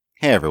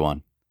Hey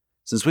everyone.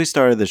 Since we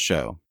started this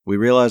show, we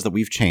realized that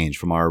we've changed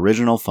from our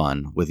original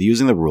fun with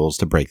using the rules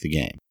to break the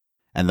game.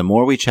 And the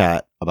more we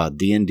chat about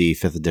D&D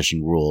 5th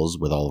edition rules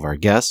with all of our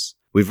guests,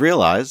 we've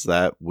realized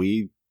that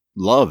we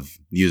love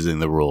using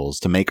the rules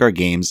to make our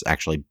games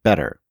actually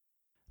better.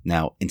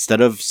 Now, instead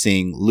of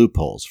seeing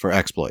loopholes for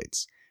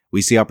exploits,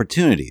 we see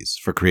opportunities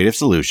for creative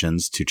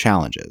solutions to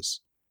challenges.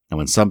 And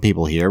when some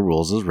people hear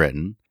rules as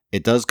written,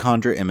 it does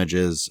conjure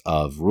images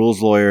of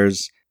rules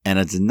lawyers and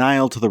a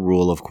denial to the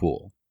rule of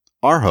cool.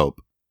 Our hope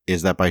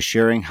is that by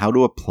sharing how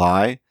to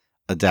apply,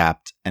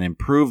 adapt, and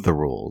improve the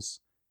rules,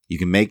 you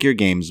can make your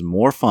games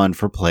more fun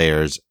for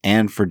players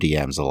and for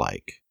DMs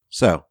alike.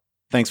 So,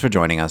 thanks for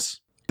joining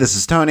us. This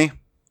is Tony.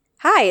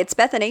 Hi, it's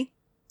Bethany.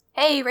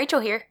 Hey, Rachel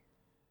here.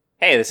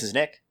 Hey, this is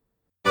Nick.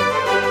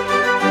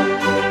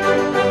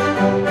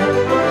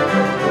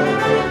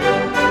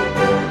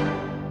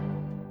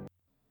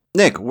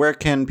 Nick, where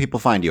can people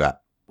find you at?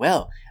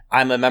 Well,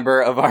 I'm a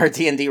member of our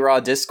D&D Raw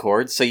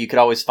Discord, so you could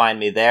always find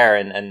me there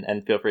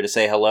and feel free to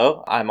say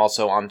hello. I'm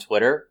also on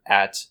Twitter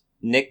at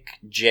Nick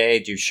J.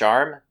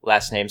 Ducharme,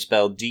 last name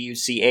spelled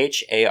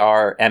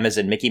D-U-C-H-A-R-M as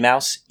in Mickey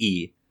Mouse,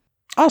 E.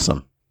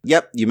 Awesome.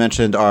 Yep, you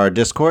mentioned our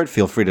Discord.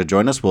 Feel free to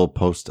join us. We'll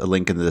post a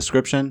link in the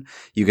description.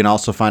 You can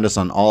also find us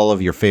on all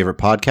of your favorite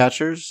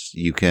podcatchers.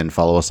 You can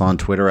follow us on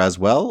Twitter as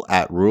well,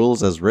 at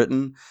Rules As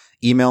Written.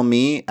 Email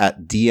me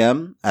at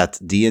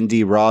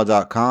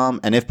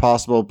dm@dndraw.com. And if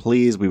possible,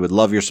 please, we would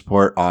love your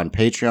support on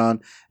Patreon.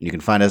 And you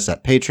can find us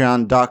at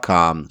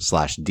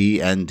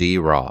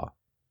patreon.com/dndraw.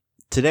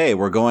 Today,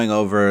 we're going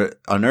over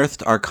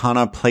Unearthed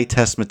Arcana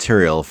playtest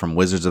material from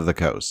Wizards of the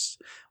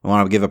Coast. I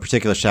want to give a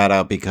particular shout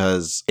out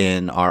because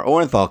in our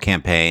Orenthal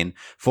campaign,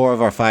 4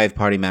 of our 5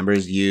 party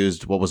members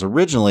used what was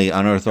originally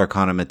Unearthed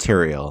Arcana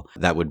material.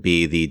 That would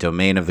be the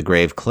Domain of the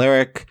Grave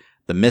Cleric,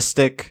 the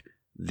Mystic,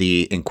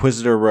 the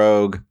Inquisitor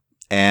Rogue,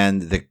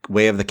 and the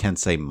Way of the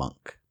Kensei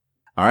Monk.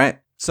 All right.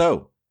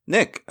 So,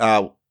 Nick,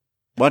 why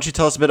don't you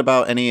tell us a bit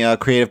about any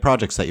creative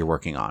projects that you're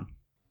working on?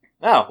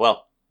 Oh,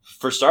 well,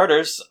 for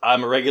starters,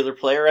 I'm a regular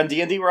player on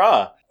D&D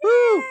Raw.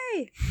 Woo!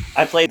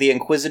 I played the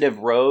Inquisitive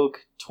Rogue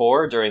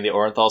Tor during the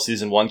Orenthal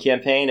Season 1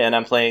 campaign, and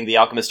I'm playing the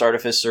Alchemist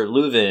Artificer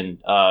Leuven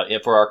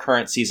for our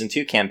current Season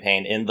 2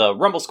 campaign in the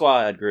Rumble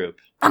Squad group.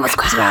 Rumble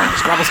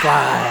Squad. Rumble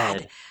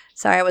Squad!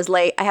 Sorry, I was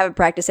late. I haven't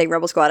practiced saying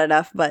Rebel Squad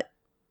enough, but...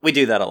 We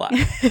do that a lot.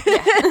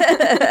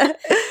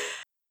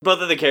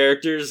 Both of the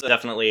characters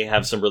definitely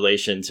have some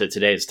relation to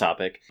today's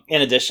topic.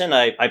 In addition,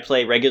 I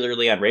play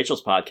regularly on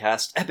Rachel's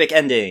podcast, Epic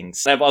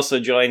Endings. I've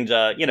also joined,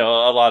 a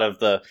lot of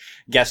the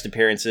guest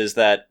appearances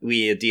that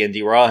we at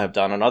D&D Raw have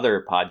done on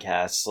other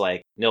podcasts,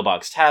 like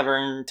Nilbog's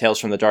Tavern, Tales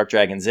from the Dark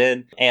Dragon's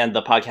Inn, and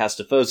the Podcast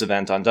of Foes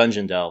event on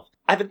Dungeon Delve.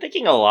 I've been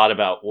thinking a lot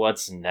about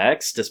what's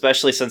next,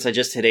 especially since I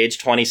just hit age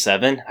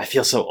 27. I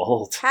feel so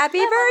old. Happy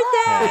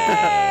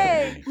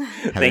birthday!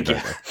 Thank you.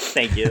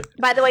 Thank you.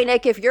 By the way,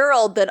 Nick, if you're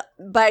old, then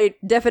by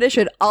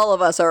definition, all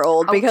of us are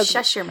old because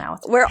shush your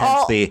mouth. We're Hence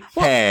all the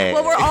hey.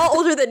 Well, we're all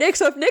older than Nick,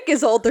 so if Nick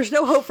is old, there's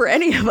no hope for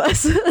any of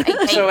us.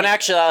 So in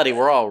actuality,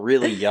 we're all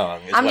really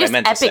young, is I'm what just I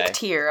meant to say. epic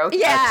tier, okay?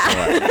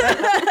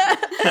 Yeah.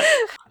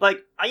 Like,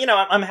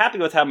 I'm happy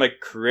with how my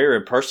career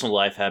and personal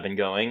life have been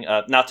going,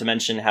 not to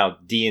mention how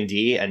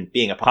D&D and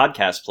being a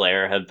podcast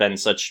player have been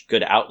such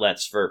good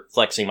outlets for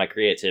flexing my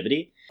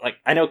creativity. Like,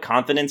 I know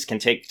confidence can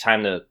take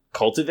time to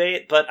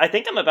cultivate, but I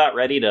think I'm about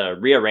ready to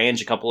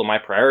rearrange a couple of my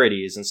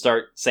priorities and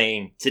start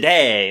saying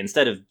today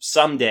instead of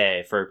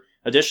someday for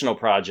additional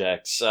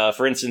projects.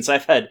 For instance,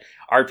 I've had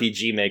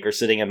RPG Maker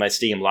sitting in my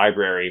Steam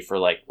library for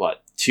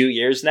 2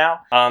 years now.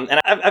 And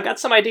I've got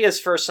some ideas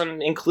for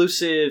some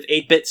inclusive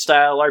 8-bit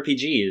style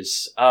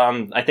RPGs.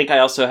 I think I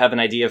also have an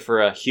idea for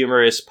a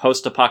humorous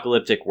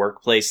post-apocalyptic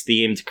workplace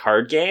themed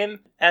card game.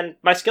 And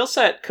my skill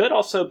set could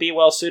also be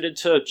well suited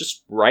to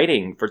just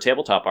writing for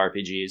tabletop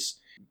RPGs.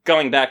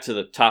 Going back to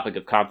the topic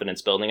of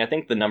confidence building, I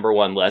think the number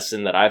one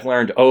lesson that I've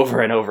learned over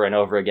and over and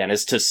over again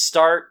is to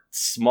start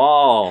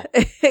small.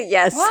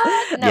 Yes.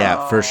 What? No.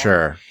 Yeah, for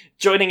sure.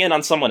 Joining in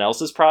on someone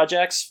else's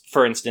projects,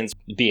 for instance,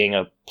 being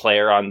a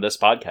player on this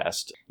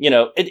podcast,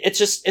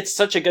 it's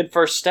such a good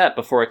first step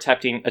before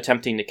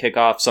attempting to kick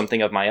off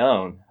something of my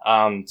own.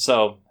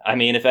 So,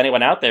 if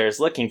anyone out there is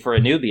looking for a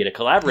newbie to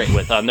collaborate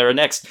with on their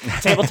next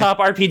tabletop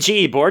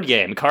RPG, board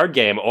game, card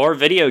game, or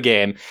video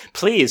game,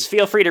 please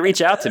feel free to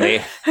reach out to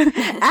me.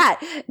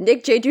 At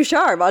Nick J.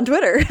 Ducharme on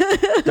Twitter.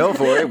 Don't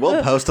worry,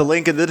 we'll post a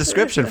link in the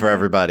description for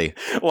everybody.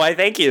 Why,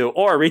 thank you.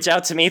 Or reach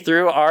out to me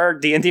through our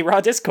D&D Raw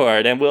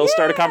Discord, and we'll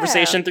start a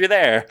conversation through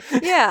there.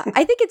 Yeah,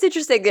 I think it's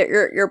interesting that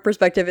your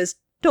perspective is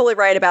totally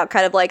right about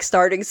kind of like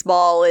starting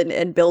small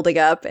and building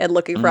up and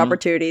looking for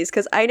opportunities.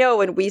 Because I know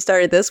when we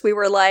started this, we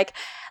were like,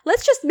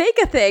 let's just make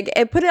a thing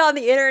and put it on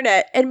the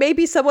internet, and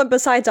maybe someone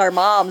besides our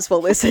moms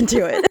will listen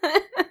to it.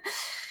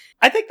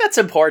 I think that's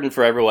important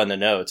for everyone to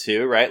know,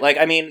 too, right?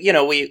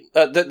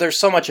 There's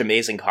so much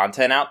amazing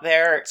content out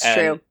there. It's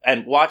true.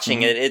 And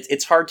watching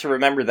it's hard to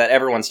remember that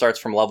everyone starts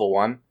from level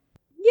 1.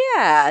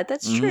 Yeah,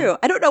 that's true.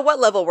 I don't know what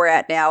level we're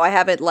at now. I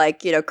haven't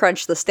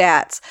crunched the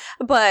stats,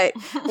 but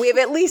we've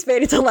at least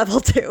made it to level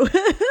 2.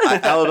 I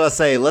was about to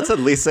say, let's at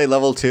least say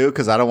level 2,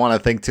 because I don't want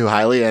to think too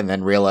highly and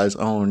then realize,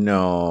 oh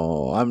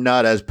no, I'm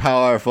not as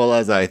powerful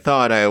as I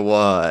thought I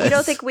was. You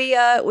don't think we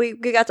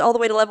got all the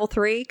way to level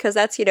 3? Because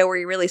that's where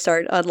you really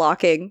start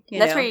unlocking.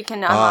 That's where you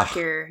can unlock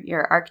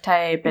your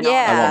archetype and all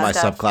Yeah. that I want my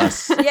stuff.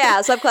 subclass.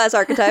 Yeah, subclass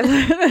archetype.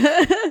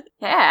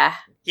 Yeah.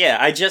 Yeah,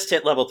 I just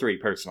hit level 3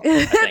 personally.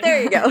 I think.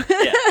 There you go.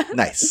 Yeah.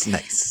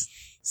 Nice.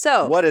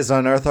 So, What is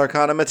Unearthed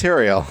Arcana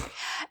material?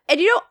 and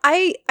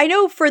I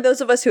know for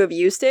those of us who have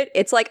used it,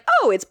 it's like,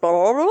 oh, it's blah,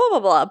 blah, blah, blah,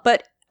 blah.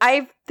 But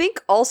I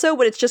think also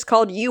when it's just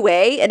called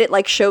UA and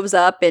it shows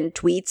up in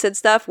tweets and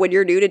stuff, when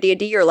you're new to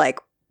D&D, you're like,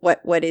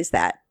 what is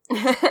that?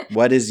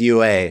 What is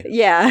UA?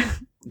 Yeah.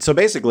 So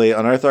basically,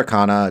 Unearthed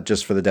Arcana,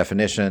 just for the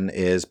definition,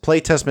 is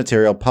playtest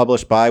material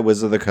published by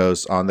Wizards of the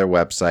Coast on their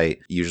website,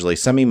 usually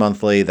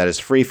semi-monthly, that is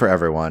free for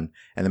everyone,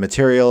 and the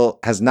material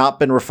has not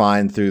been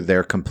refined through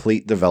their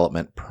complete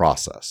development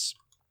process.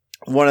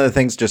 One of the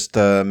things just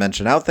to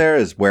mention out there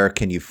is where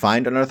can you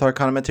find Unearthed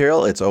Arcana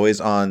material? It's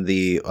always on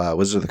the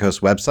Wizards of the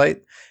Coast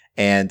website,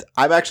 and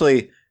I'm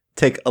actually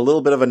take a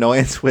little bit of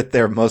annoyance with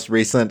their most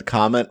recent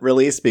comment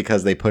release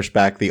because they pushed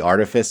back the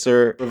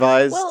Artificer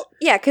revised. Well,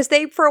 yeah, because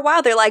for a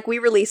while, they're like, we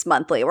release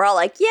monthly. We're all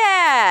like,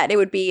 yeah. And it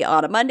would be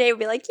on a Monday. We'd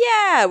be like,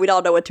 yeah. We'd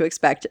all know what to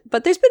expect.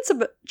 But there's been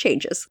some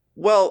changes.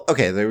 Well,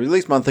 okay, they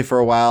released monthly for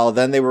a while.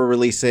 Then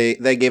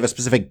they gave a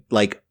specific,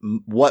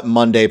 what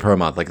Monday per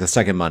month, like the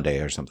second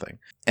Monday or something.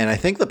 And I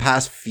think the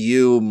past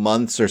few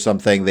months or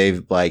something,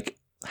 they've,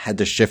 had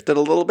to shift it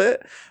a little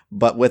bit.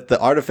 But with the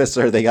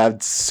Artificer, they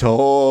got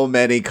so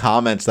many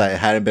comments that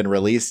hadn't been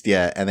released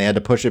yet. And they had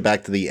to push it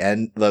back to the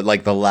end,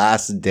 the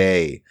last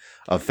day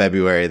of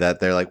February, that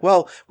they're like,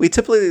 well, we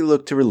typically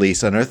look to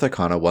release Unearthed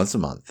Arcana once a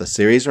month. The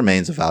series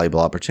remains a valuable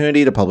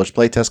opportunity to publish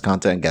playtest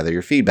content and gather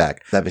your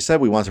feedback. That being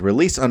said, we want to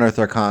release Unearthed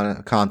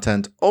Arcana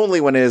content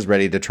only when it is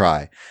ready to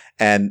try.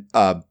 And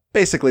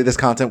basically, this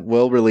content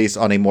will release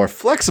on a more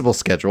flexible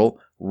schedule,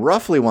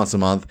 roughly once a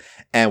month,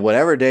 and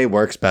whatever day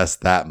works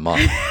best that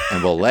month.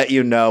 And we'll let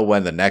you know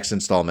when the next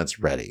installment's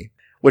ready.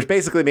 Which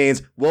basically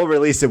means we'll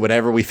release it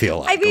whenever we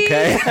feel like,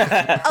 okay?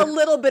 A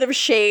little bit of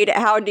shade at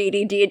how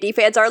needy D&D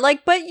fans are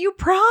like, but you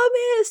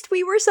promised.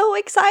 We were so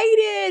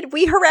excited.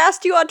 We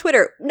harassed you on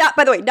Twitter.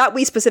 By the way, not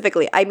we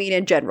specifically. I mean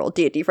in general.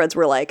 D&D friends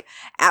were like,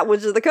 at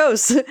Wizards of the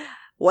Coast,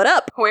 what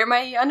up? Where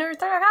my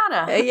Unearthed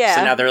Arcana? Yeah.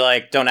 So now they're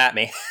like, don't at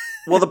me.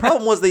 Well, the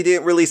problem was they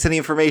didn't release any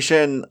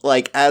information,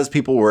 as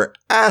people were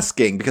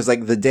asking, because,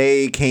 the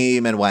day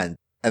came and went.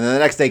 And then the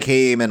next day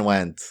came and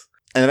went.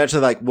 And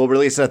eventually, we'll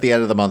release it at the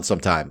end of the month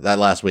sometime, that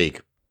last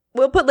week.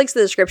 We'll put links in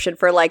the description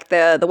for the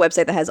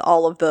website that has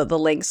all of the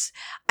links.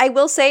 I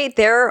will say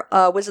their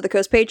Wizards of the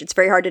Coast page, it's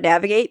very hard to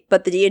navigate,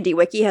 but the D&D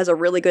wiki has a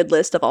really good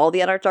list of all the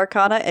Unearthed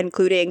Arcana,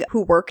 including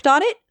who worked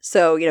on it.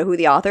 So, who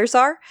the authors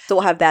are. So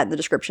we'll have that in the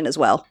description as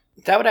well.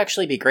 That would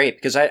actually be great,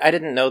 because I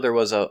didn't know there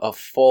was a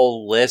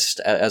full list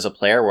as a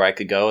player where I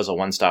could go as a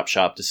one-stop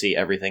shop to see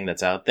everything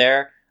that's out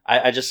there.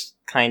 I just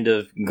kind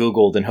of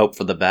Googled and hoped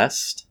for the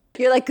best.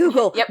 You're like,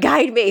 Google, Yep.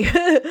 guide me.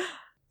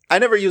 I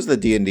never used the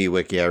D&D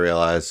wiki, I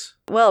realize.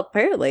 Well,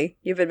 apparently,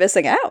 you've been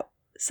missing out.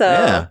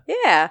 So,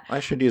 yeah. I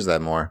should use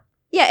that more.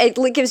 Yeah, it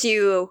gives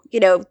you,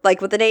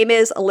 what the name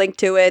is, a link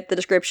to it, the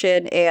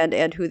description,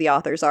 and who the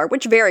authors are,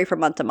 which vary from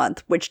month to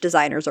month, which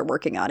designers are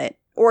working on it.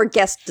 Or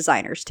guest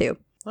designers, too.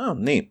 Oh,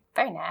 neat.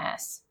 Very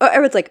nice. Oh,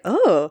 everyone's like,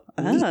 oh.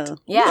 Yeah,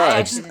 Yeah, I I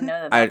actually didn't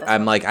know that.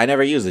 I'm I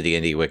never use the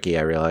D&D wiki,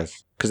 I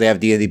realize. Because they have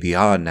D&D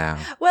Beyond now.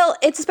 Well,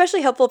 it's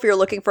especially helpful if you're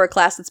looking for a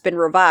class that's been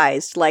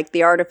revised, like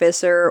the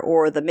Artificer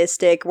or the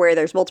Mystic, where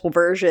there's multiple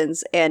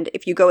versions, and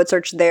if you go and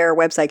search their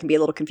website, it can be a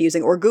little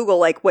confusing. Or Google,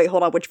 wait,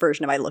 hold on, which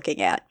version am I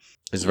looking at?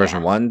 Is it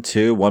version 1,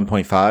 2,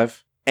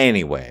 1.5?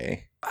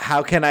 Anyway,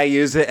 how can I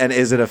use it, and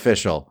is it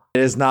official?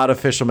 It is not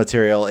official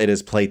material. It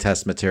is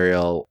playtest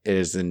material. It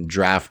is in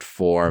draft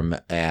form,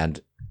 and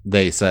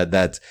they said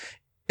that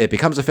it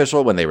becomes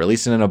official when they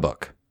release it in a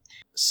book.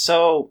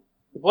 So,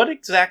 what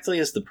exactly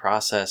is the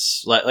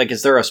process?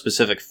 Is there a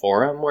specific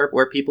forum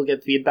where people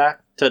get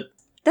feedback to?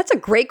 That's a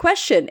great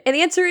question. And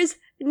the answer is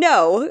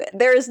no,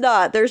 there is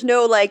not. There's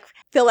no,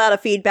 fill out a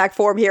feedback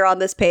form here on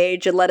this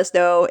page and let us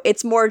know.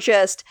 It's more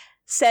just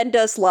send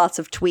us lots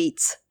of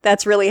tweets.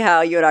 That's really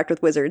how you interact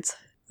with Wizards.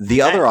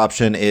 The other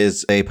option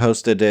is they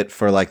posted it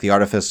for the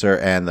Artificer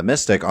and the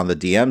Mystic on the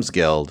DM's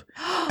Guild.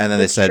 And then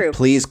they said, true.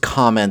 Please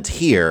comment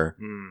here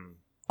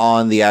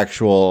on the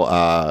actual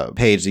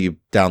page that you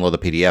download the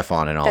PDF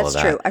on and all of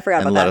that. That's true. I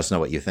forgot about and let that. us know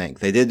what you think.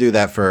 They did do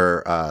that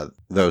for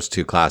those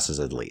two classes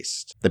at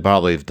least. They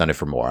probably have done it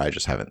for more. I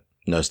just haven't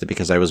noticed it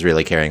because I was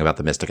really caring about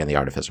the Mystic and the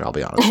Artificer, I'll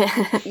be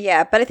honest.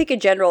 Yeah, but I think in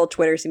general,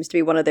 Twitter seems to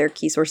be one of their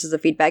key sources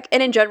of feedback.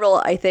 And in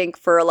general, I think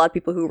for a lot of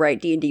people who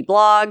write D&D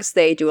blogs,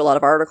 they do a lot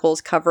of articles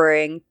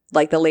covering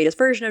like the latest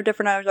version of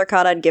different Unearthed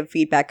Arcana and give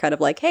feedback kind of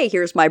like, hey,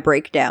 here's my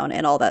breakdown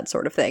and all that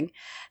sort of thing.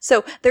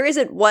 So there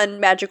isn't one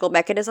magical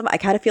mechanism. I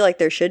kind of feel like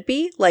there should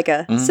be, like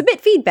a submit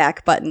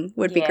feedback button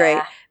would be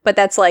great. But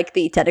that's like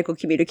the technical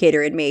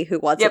communicator in me who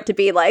wants it to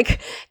be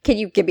like, can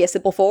you give me a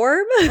simple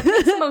form? It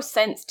makes the most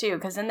sense too,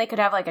 because then they could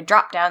have like a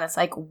drop down that's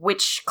like,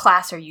 which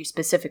class are you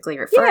specifically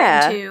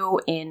referring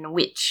to in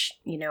which,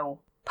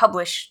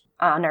 published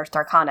Unearthed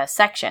Arcana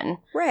section.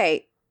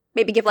 Right.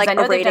 Maybe give like I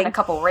know a rating. They've done a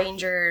couple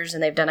Rangers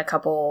and they've done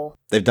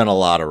a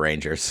lot of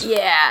Rangers.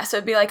 Yeah, so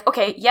it'd be like,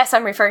 okay, yes,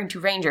 I'm referring to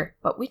Ranger,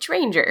 but which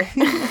Ranger?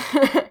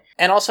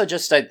 And also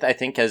just, I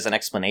think, as an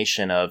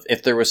explanation of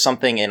if there was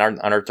something in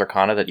Unearthed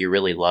Arcana that you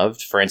really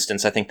loved. For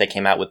instance, I think they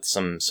came out with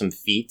some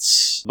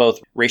feats,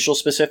 both racial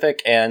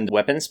specific and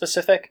weapon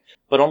specific,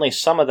 but only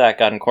some of that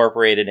got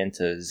incorporated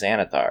into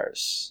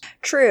Xanathar's.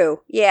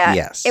 True, yeah.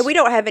 Yes. And we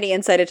don't have any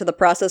insight into the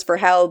process for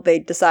how they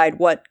decide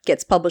what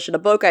gets published in a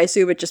book. I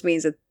assume it just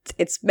means that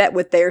it's met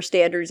with their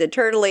standards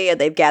internally and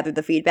they've gathered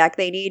the feedback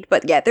they need.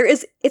 But yeah,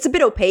 it's a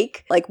bit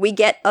opaque. Like, we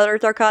get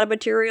Unearthed Arcana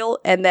material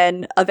and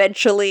then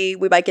eventually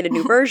we might get a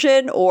new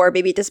version, or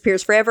maybe it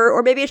disappears forever,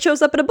 or maybe it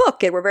shows up in a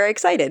book and we're very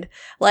excited.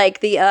 Like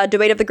the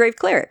Domain of the Grave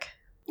Cleric.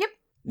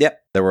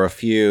 Yep. There were a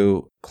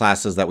few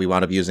classes that we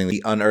wound up using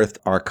the Unearthed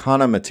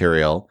Arcana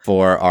material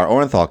for our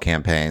Orenthal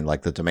campaign,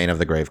 like the Domain of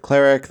the Grave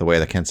Cleric, the Way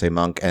of the Kensei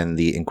Monk, and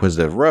the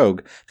Inquisitive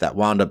Rogue, that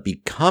wound up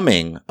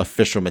becoming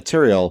official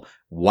material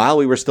while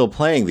we were still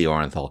playing the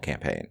Orenthal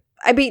campaign.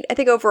 I mean, I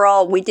think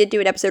overall we did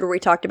do an episode where we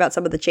talked about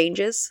some of the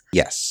changes.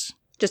 Yes.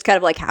 Just kind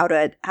of like how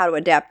to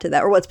adapt to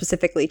that, or what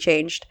specifically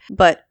changed.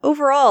 But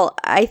overall,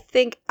 I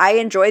think I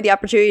enjoy the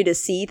opportunity to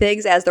see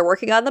things as they're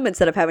working on them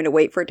instead of having to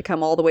wait for it to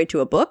come all the way to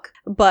a book.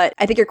 But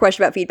I think your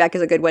question about feedback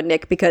is a good one,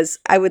 Nick, because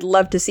I would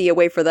love to see a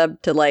way for them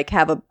to like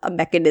have a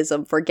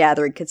mechanism for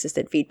gathering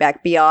consistent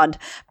feedback beyond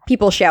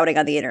people shouting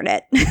on the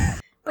internet.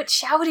 But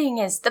shouting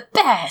is the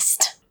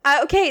best.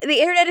 Okay,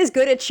 the internet is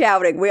good at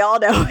shouting. We all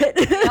know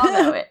it. We all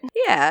know it.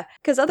 Yeah,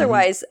 because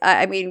otherwise,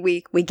 I mean,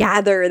 we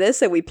gather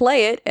this and we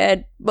play it,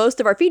 and most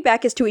of our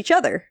feedback is to each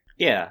other.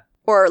 Yeah.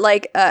 Or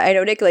like, I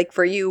know, Nick, like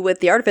for you with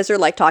the Artificer,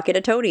 like talking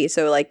to Tony.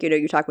 So like,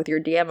 you talk with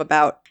your DM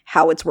about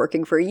how it's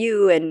working for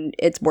you, and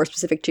it's more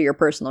specific to your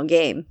personal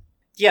game.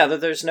 Yeah,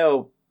 there's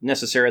no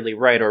necessarily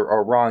right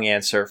or wrong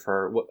answer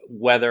for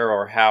whether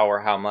or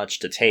how much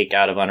to take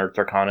out of Unearthed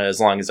Arcana, as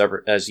long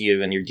as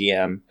you and your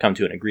DM come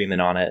to an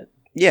agreement on it.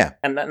 Yeah.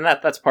 And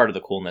that's part of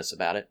the coolness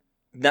about it.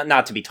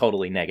 Not to be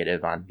totally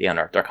negative on the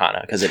Unearthed Arcana,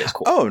 because it is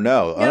cool. Oh,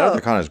 no. Unearthed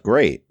Arcana is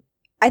great.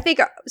 I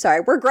think,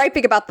 we're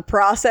griping about the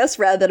process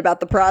rather than about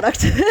the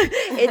product.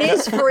 It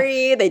is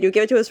free. They do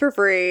give it to us for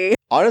free.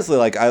 Honestly,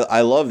 like, I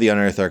love the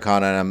Unearthed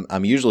Arcana, and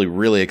I'm usually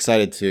really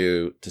excited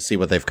to see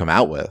what they've come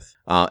out with.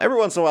 Every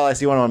once in a while I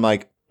see one and I'm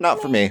like,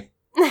 not for me.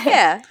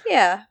 Yeah.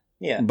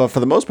 But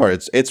for the most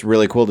part, it's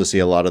really cool to see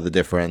a lot of the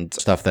different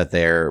stuff that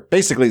they're...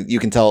 Basically, you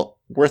can tell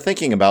we're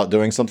thinking about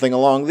doing something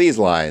along these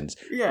lines.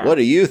 Yeah. What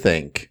do you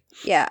think?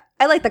 Yeah.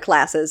 I like the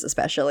classes,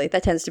 especially.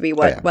 That tends to be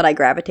what I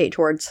gravitate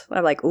towards.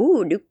 I'm like,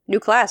 ooh, new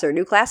class or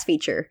new class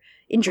feature.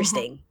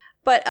 Interesting. Mm-hmm.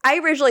 But I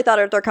originally thought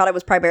Unearthed Arcana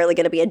was primarily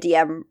going to be a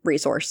DM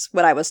resource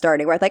when I was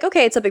starting, where I thought,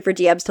 okay, it's something for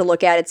DMs to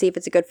look at and see if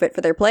it's a good fit for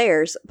their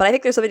players. But I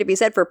think there's something to be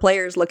said for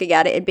players looking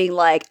at it and being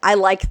like, I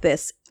like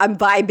this. I'm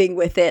vibing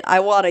with it. I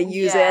want to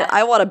use it.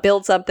 I want to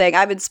build something.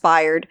 I'm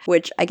inspired,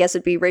 which I guess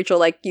would be Rachel,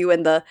 like you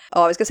and I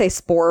was going to say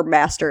Spore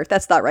Master.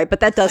 That's not right,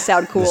 but that does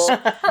sound cool.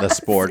 The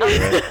Spore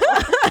Druid.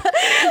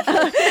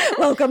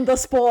 Welcome to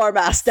Spore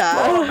Master.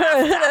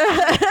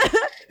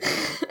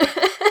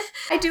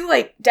 I do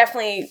like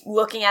definitely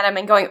looking at them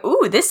and going,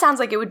 ooh, this sounds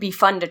like it would be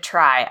fun to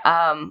try.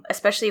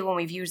 Especially when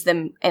we've used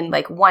them in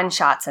like one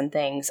shots and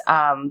things.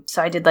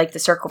 So I did like the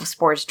Circle of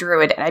Spores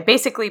Druid, and I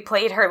basically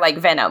played her like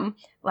Venom.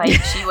 Like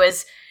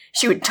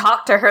she would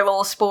talk to her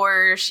little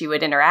spores, she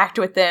would interact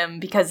with them,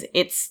 because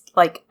it's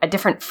like a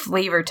different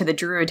flavor to the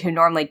druid who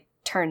normally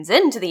turns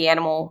into the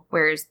animal,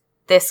 whereas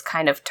this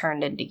kind of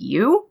turned into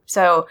you.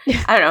 So,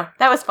 I don't know.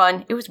 That was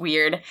fun. It was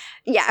weird.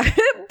 Yeah. But like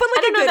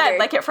I don't know that I'd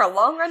like it for a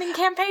long-running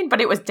campaign, but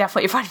it was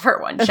definitely fun for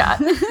a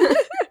one-shot.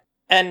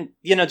 And,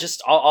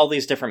 just all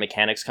these different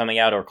mechanics coming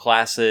out, or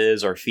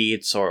classes, or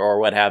feats, or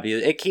what have you,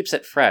 it keeps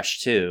it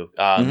fresh, too.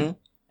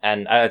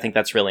 And I think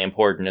that's really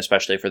important,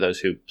 especially for those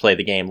who play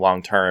the game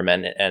long-term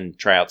and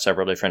try out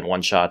several different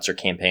one-shots or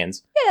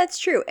campaigns. Yeah, that's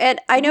true. And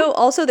I know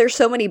also there's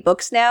so many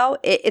books now.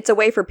 It's a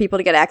way for people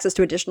to get access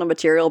to additional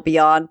material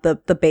beyond the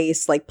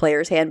base, like,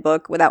 player's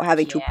handbook without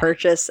having to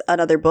purchase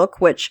another book,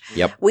 which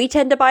we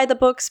tend to buy the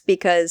books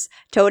because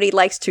Tony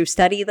likes to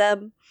study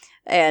them.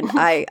 And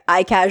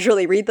I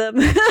casually read them.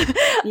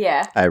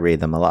 Yeah. I read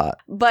them a lot.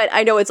 But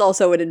I know it's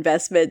also an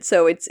investment,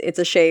 so it's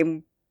a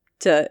shame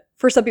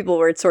for some people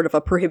where it's sort of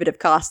a prohibitive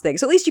cost thing.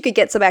 So at least you could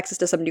get some access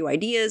to some new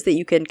ideas that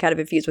you can kind of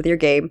infuse with your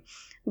game.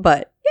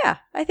 But yeah,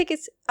 I think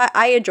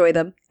I enjoy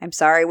them. I'm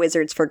sorry,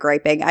 Wizards, for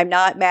griping. I'm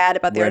not mad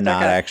about the We're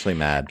not actually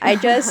mad. I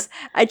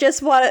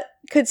just want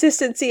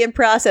consistency in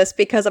process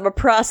because I'm a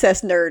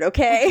process nerd,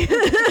 okay?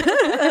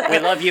 We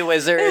love you,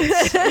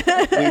 Wizards.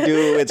 We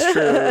do, it's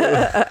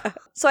true.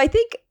 So I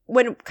think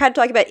when kind of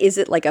talking about, is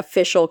it like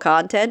official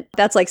content?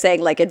 That's like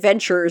saying like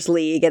Adventurers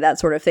League and that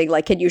sort of thing.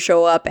 Like, can you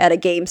show up at a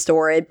game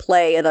store and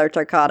play an Unearthed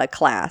Arcana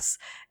class?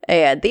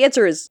 And the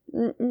answer is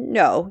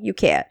no, you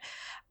can't.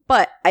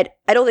 But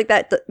I don't think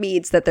that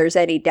means that there's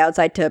any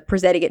downside to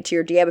presenting it to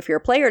your DM if you're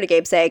a player in a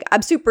game saying,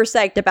 I'm super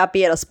psyched about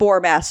being a Spore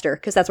Master,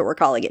 because that's what we're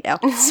calling it now.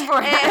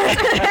 Spore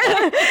Master.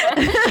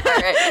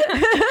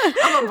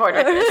 I'm on board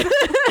with this.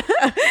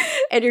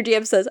 And your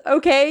DM says,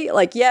 okay,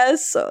 like,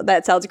 yes,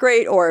 that sounds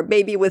great, or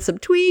maybe with some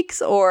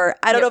tweaks, or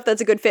I don't know if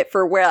that's a good fit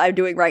for where I'm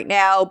doing right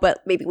now,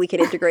 but maybe we can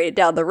integrate it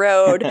down the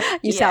road.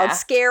 You sound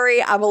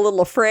scary. I'm a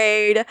little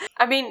afraid.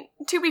 I mean,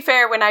 to be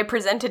fair, when I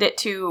presented it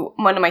to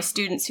one of my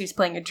students who's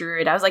playing a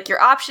druid, I was like, your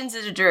options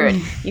as a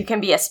druid, you can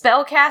be a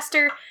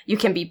spellcaster, you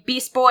can be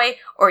Beast Boy,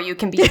 or you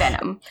can be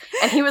Venom.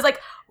 And he was like,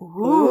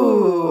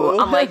 ooh.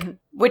 I'm like,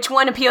 which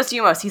one appeals to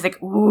you most? He's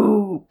like,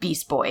 ooh,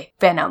 Beast Boy,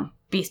 Venom,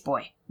 Beast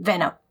Boy,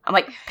 Venom. I'm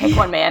like, pick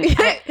one, man. You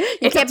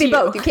can't be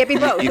both. You can't be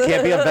both. You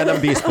can't be a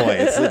Venom Beast Boy.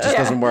 It just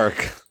doesn't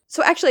work.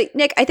 So actually,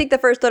 Nick, I think the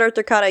first Unearthed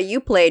Arcana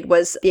you played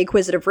was the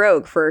Inquisitive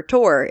Rogue for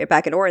Tor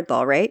back in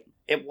Orenthal, right?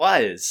 It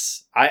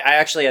was. I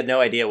actually had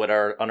no idea what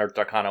our Unearthed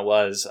Arcana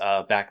was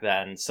back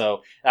then.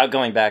 So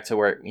going back to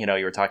where you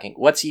were talking,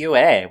 what's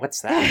UA?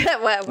 What's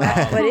that?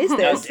 What is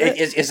this?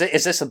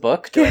 Is this a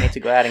book? Do I need to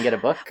go out and get a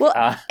book?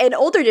 Well, in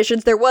older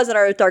editions, there was an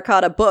Unearthed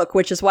Arcana book,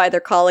 which is why they're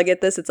calling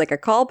it this. It's like a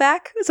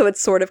callback, so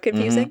it's sort of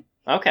confusing. Mm-hmm.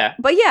 Okay.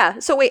 But yeah,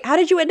 so wait, how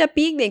did you end up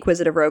being the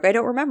Inquisitive Rogue? I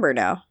don't remember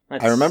now.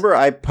 I remember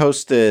I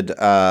posted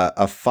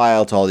a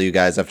file to all of you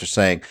guys after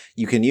saying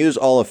you can use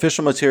all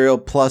official material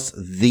plus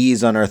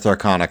these Unearthed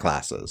Arcana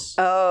classes.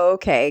 Oh,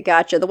 okay,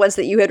 gotcha. The ones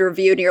that you had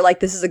reviewed and you're like,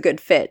 this is a good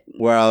fit.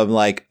 Where I'm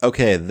like,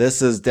 okay,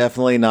 this is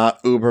definitely not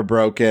uber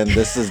broken.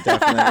 This is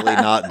definitely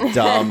not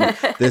dumb.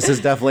 This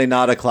is definitely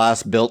not a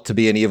class built to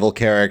be an evil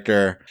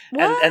character.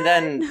 And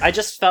then I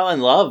just fell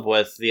in love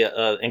with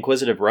the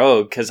Inquisitive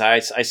Rogue because I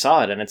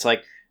saw it and it's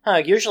like,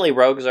 usually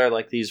rogues are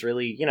like these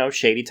really,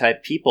 shady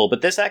type people,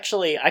 but this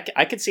actually,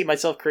 I could see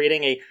myself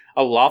creating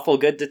a lawful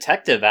good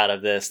detective out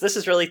of this. This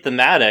is really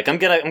thematic. I'm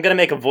gonna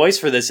make a voice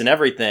for this and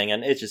everything,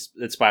 and it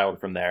spiraled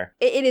from there.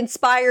 It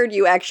inspired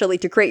you actually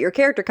to create your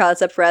character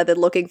concept rather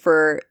than looking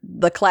for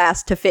the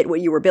class to fit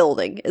what you were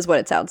building, is what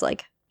it sounds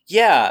like.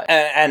 Yeah,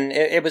 and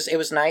it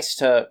was nice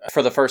to,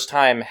 for the first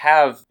time,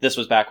 this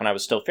was back when I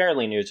was still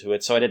fairly new to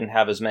it, so I didn't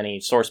have as many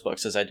source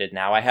books as I did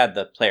now. I had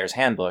the player's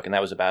handbook, and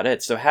that was about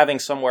it. So having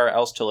somewhere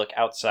else to look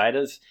outside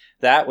of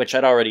that, which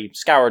I'd already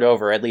scoured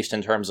over, at least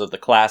in terms of the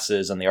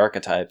classes and the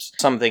archetypes,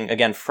 something,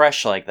 again,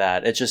 fresh like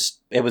that,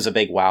 it was a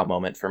big wow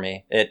moment for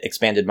me. It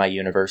expanded my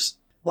universe.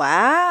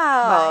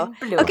 Wow.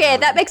 Okay,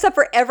 that makes up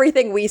for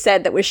everything we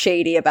said that was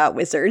shady about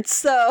Wizards,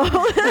 so...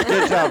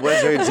 Good job,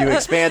 Wizards. You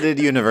expanded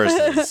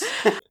universes.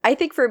 I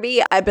think for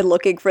me, I've been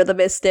looking for the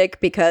Mystic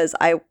because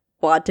I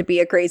want to be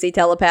a crazy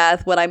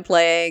telepath when I'm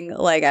playing.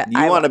 Like,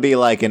 I want to be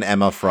like an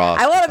Emma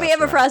Frost. I want to be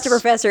Emma Frost or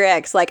Professor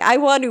X. Like, I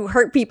want to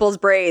hurt people's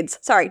brains.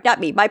 Sorry, not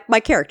me. My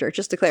character,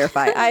 just to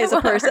clarify. I as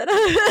a person.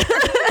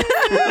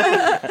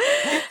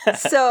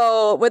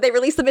 So when they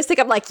release the Mystic,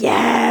 I'm like,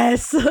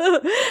 yes!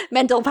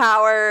 Mental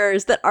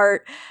powers that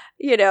aren't,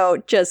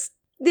 just...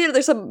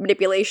 there's some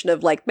manipulation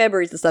of like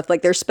memories and stuff.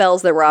 Like there's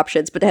spells that were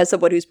options, but it has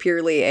someone who's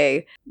purely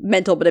a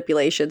mental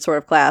manipulation sort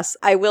of class.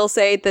 I will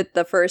say that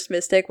the first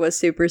Mystic was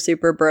super,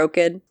 super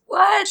broken.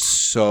 What?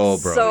 So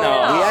broken. So,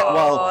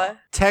 well,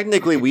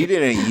 technically we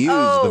didn't use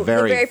the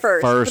very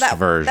first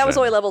version. That was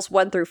only levels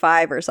 1 through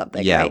 5 or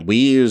something. Yeah, right? we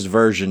used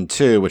version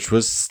 2, which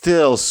was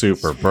still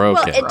super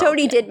broken. Well, and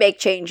Tony did make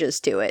changes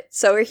to it.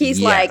 So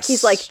he's like,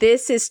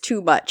 this is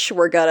too much.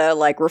 We're gonna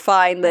like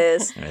refine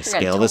this.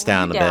 Scale this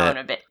down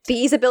a bit.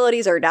 These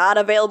abilities are not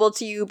available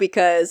to you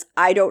because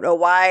I don't know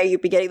why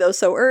you'd be getting those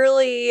so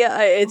early.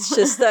 It's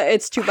just,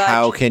 it's too much.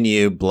 How can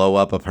you blow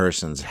up a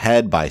person's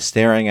head by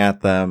staring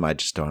at them? I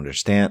just don't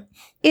understand.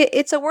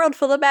 It's a world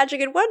full of magic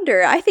and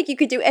wonder. I think you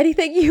could do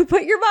anything you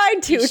put your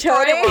mind to,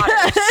 Tony.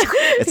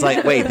 It's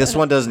like, wait, this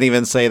one doesn't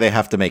even say they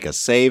have to make a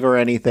save or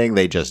anything.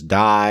 They just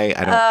die.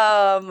 I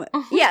don't.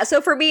 Yeah. So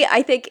for me,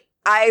 I think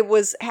I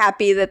was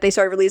happy that they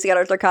started releasing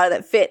Unearthed Arcana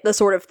that fit the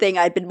sort of thing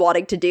I'd been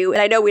wanting to do.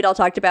 And I know we'd all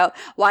talked about,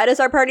 why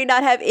does our party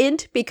not have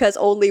int? Because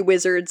only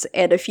wizards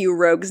and a few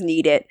rogues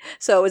need it.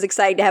 So it was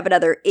exciting to have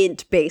another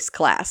int-based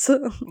class.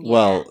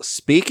 Well,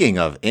 speaking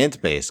of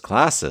int-based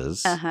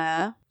classes,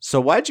 so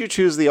why'd you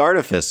choose the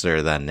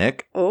Artificer then,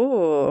 Nick?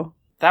 Oh,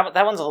 that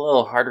one's a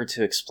little harder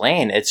to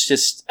explain. It's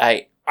just,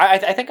 I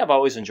think I've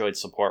always enjoyed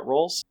support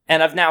roles.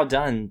 And I've now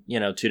done,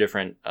 2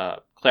 different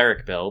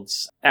cleric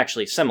builds,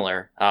 actually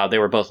similar. They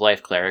were both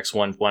life clerics,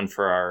 one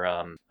for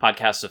our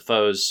Podcast of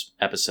Foes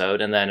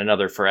episode, and then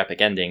another for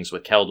Epic Endings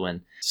with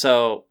Keldwyn.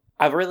 So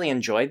I've really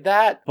enjoyed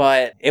that,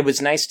 but it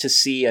was nice to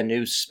see a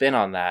new spin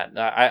on that.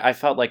 I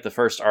felt like the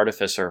first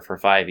Artificer for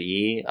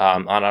 5e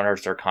on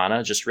Unearthed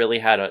Arcana just really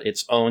had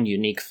its own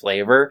unique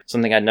flavor,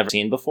 something I'd never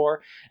seen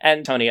before.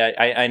 And Tony,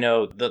 I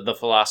know the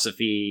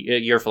philosophy,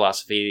 your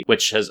philosophy,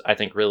 which has, I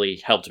think, really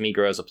helped me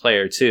grow as a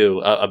player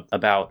too,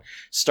 about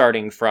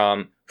starting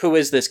from who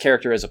is this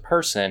character as a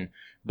person,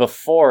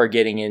 before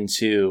getting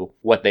into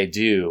what they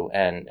do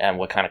and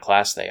what kind of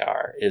class they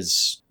are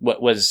is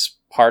what was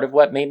part of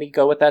what made me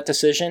go with that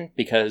decision,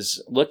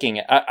 because looking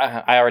at,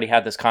 I already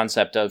had this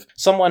concept of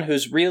someone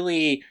who's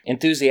really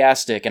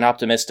enthusiastic and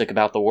optimistic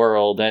about the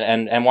world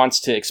and wants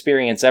to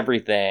experience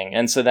everything.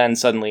 And so then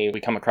suddenly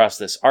we come across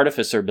this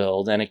artificer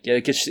build, and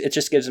it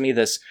just gives me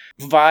this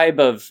vibe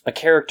of a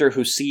character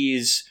who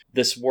sees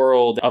this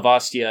world of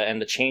Ostia and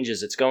the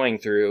changes it's going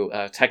through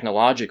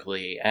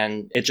technologically,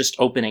 and it just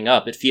opening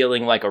up, it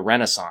feeling like a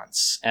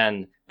renaissance,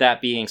 and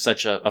that being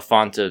such a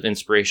font of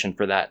inspiration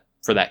for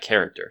that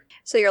character.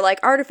 So you're like,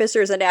 Artificer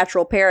is a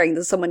natural pairing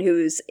to someone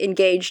who's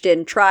engaged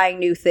in trying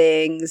new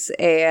things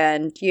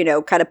and, you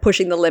know, kind of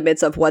pushing the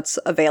limits of what's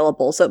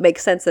available. So it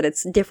makes sense that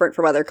it's different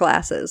from other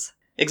classes.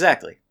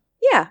 Exactly.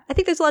 Yeah, I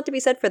think there's a lot to be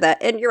said for that.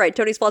 And you're right,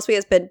 Tony's philosophy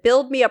has been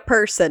build me a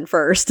person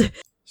first.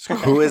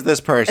 Who is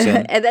this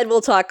person? And then we'll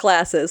talk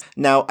classes.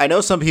 Now, I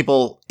know some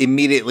people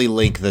immediately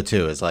link the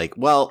two. It's like,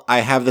 well,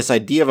 I have this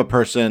idea of a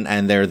person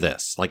and they're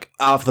this. Like,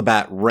 off the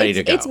bat, ready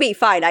to go. It's me,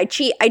 fine. I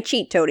cheat,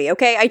 Tony,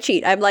 okay? I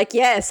cheat. I'm like,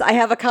 yes, I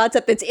have a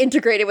concept that's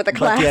integrated with the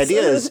class. But the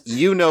idea is,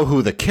 you know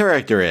who the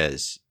character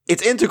is.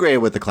 It's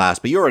integrated with the class,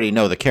 but you already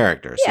know the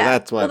character. So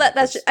that's what... Well,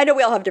 that's I know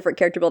we all have different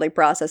character building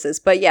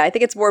processes, but yeah, I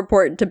think it's more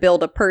important to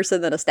build a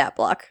person than a stat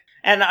block.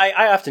 And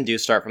I often do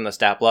start from the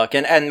stat block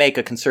and make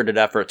a concerted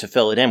effort to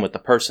fill it in with the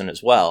person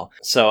as well.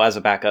 So as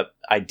a backup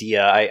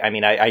idea,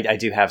 I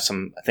do have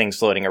some things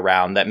floating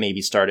around that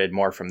maybe started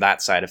more from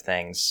that side of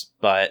things.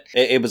 But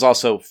it was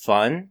also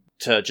fun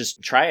to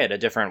just try it a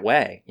different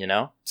way, you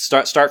know?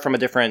 Start from a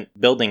different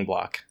building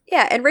block.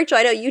 Yeah, and Rachel,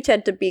 I know you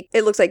tend to be,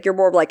 it looks like you're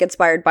more like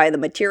inspired by the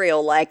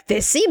material, like,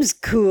 this seems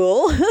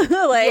cool.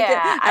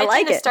 I like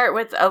tend to it. start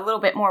with a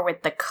little bit more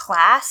with the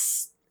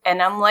class,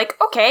 and I'm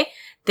like, okay,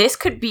 this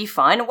could be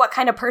fun. What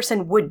kind of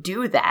person would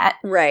do that?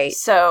 Right.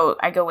 So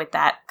I go with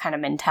that kind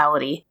of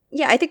mentality.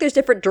 Yeah, I think there's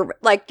different,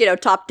 like, you know,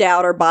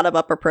 top-down or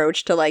bottom-up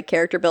approach to, like,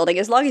 character building.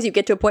 As long as you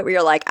get to a point where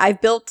you're like, I've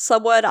built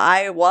someone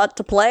I want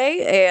to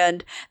play,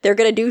 and they're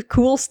gonna do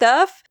cool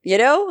stuff, you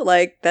know?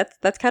 Like,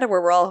 that's kind of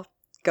where we're all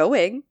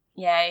going.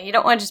 Yeah, you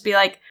don't want to just be,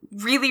 like,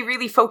 really,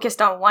 really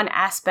focused on one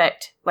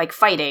aspect, like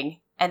fighting,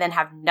 and then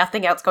have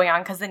nothing else going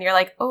on, because then you're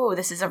like, oh,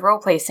 this is a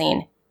roleplay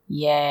scene.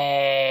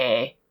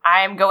 Yay.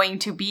 I'm going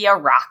to be a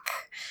rock.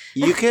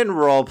 You can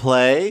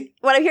roleplay.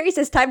 What I'm hearing is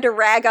it's time to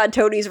rag on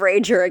Tony's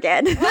Ranger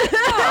again. No.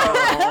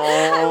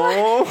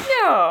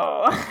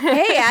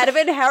 Hey,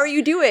 Adamant, how are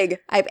you doing?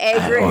 I'm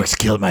angry. Orcs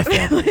killed my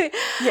family.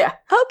 Yeah.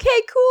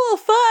 Okay, cool,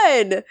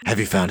 fun. Have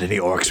you found any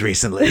orcs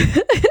recently?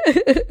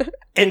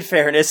 In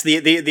fairness,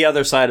 the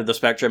other side of the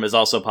spectrum is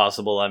also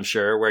possible, I'm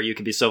sure, where you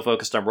could be so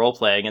focused on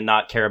role-playing and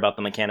not care about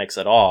the mechanics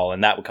at all,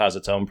 and that would cause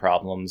its own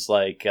problems.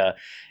 Like,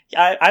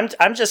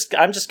 I'm just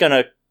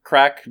gonna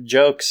crack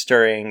jokes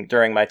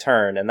during my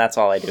turn, and that's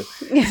all I do.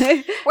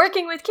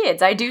 Working with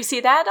kids, I do see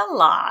that a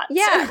lot.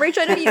 Yeah,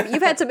 Rachel, I know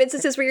you've had some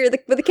instances where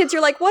with the kids,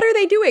 you're like, what are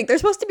they doing? They're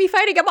supposed to be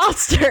fighting a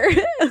monster.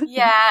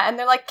 Yeah, and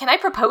they're like, can I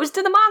propose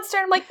to the monster?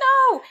 I'm like,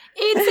 no,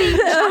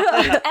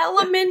 it's a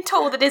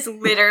elemental that is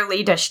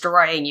literally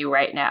destroying you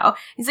right now.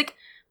 He's like,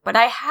 but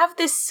I have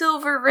this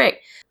silver ring.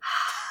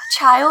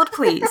 Child,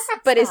 please.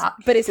 But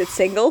is it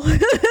single?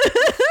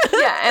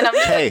 Yeah, and I'm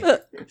Hey,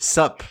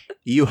 sup?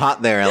 You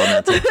hot there,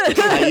 Elemental?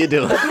 How you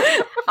doing?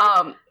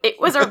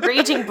 It was a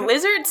raging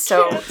blizzard,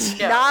 so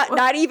no.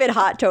 Not even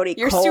hot, Tony.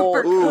 You're cold.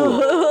 super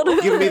cold.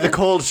 Ooh, give me the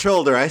cold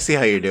shoulder. I see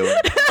how you're doing.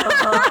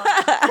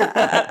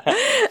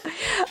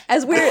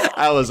 As weird.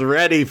 I was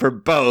ready for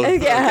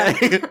both. Yeah.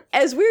 Okay?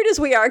 As weird as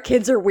we are,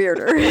 kids are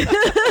weirder.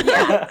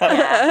 Yeah.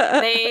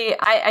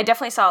 I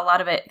definitely saw a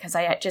lot of it because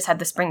I just had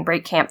the spring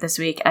break camp this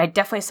week, and I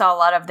definitely saw a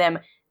lot of them.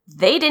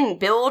 They didn't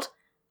build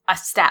a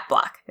stat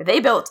block. They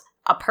built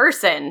a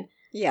person.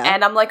 Yeah.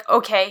 And I'm like,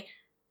 okay,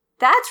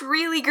 that's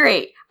really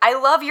great. I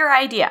love your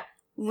idea.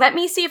 Let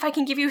me see if I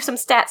can give you some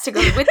stats to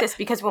go with this,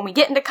 because when we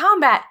get into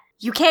combat,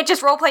 you can't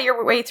just roleplay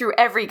your way through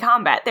every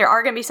combat. There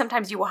are going to be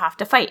sometimes you will have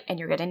to fight, and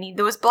you're going to need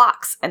those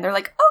blocks. And they're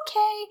like,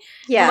 okay.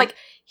 Yeah. I'm like,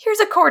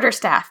 here's a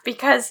quarterstaff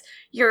because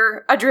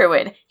you're a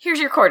druid. Here's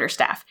your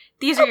quarterstaff.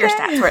 These are your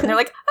stats for it. And they're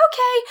like,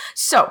 okay.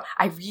 So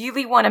I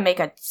really want to make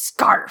a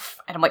scarf.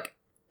 And I'm like,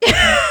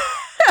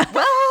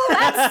 well,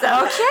 that's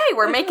okay.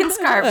 We're making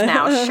scarves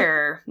now.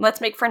 Sure.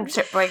 Let's make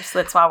friendship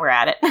bracelets while we're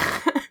at it.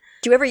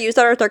 Do you ever use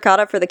Unearthed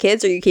Arcana for the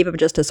kids, or you keep them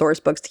just to source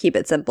books to keep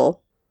it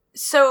simple?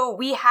 So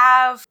we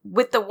have,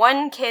 with the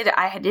one kid,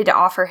 I did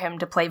offer him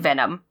to play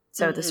Venom.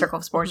 So the Circle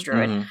of Spores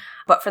Druid. Mm-hmm.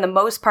 But for the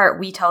most part,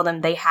 we tell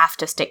them they have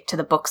to stick to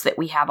the books that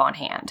we have on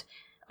hand.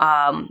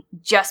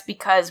 Just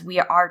because we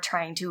are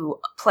trying to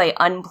play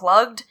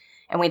unplugged,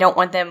 and we don't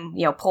want them,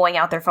 pulling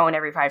out their phone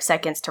every 5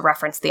 seconds to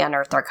reference the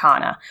Unearthed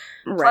Arcana.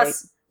 Right.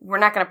 Plus, we're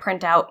not going to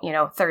print out,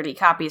 30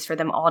 copies for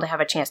them all to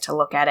have a chance to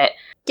look at it.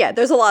 Yeah,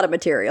 there's a lot of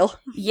material.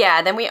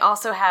 Yeah, then we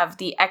also have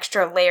the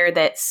extra layer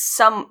that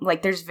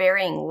there's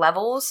varying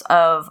levels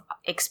of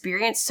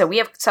experience. So we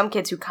have some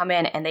kids who come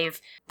in and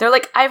they're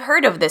like, I've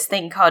heard of this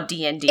thing called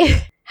D&D.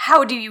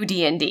 how do you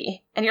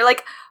D&D? And you're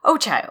like, oh,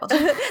 child.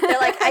 They're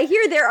like, I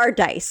hear there are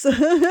dice.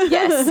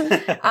 Yes.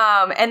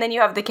 And then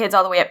you have the kids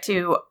all the way up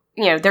to,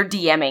 they're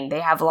DMing. They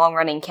have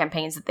long-running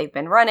campaigns that they've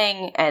been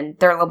running, and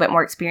they're a little bit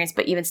more experienced.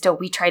 But even still,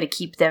 we try to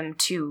keep them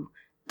to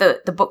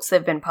the books that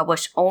have been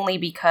published only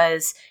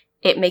because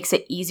it makes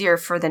it easier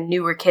for the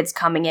newer kids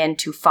coming in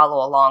to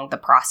follow along the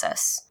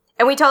process.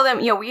 And we tell them,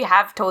 we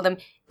have told them,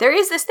 there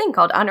is this thing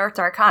called Unearthed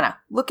Arcana.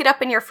 Look it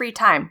up in your free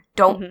time.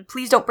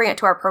 Please don't bring it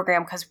to our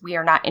program because we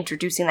are not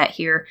introducing that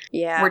here.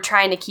 Yeah. We're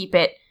trying to keep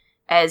it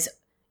as,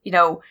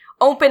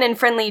 open and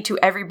friendly to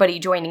everybody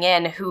joining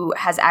in who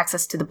has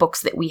access to the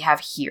books that we have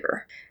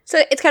here.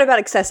 So it's kind of about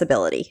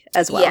accessibility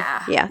as well.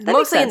 Yeah. That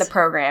Mostly in the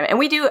program. And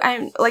we do,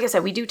 like I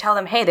said, we do tell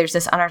them, hey, there's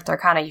this Unearthed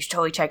Arcana. You should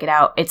totally check it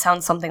out. It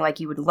sounds something like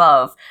you would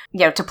love,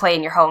 to play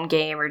in your home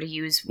game or to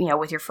use,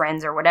 with your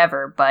friends or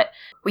whatever. But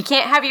we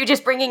can't have you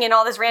just bringing in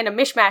all this random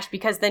mishmash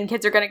because then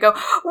kids are going to go,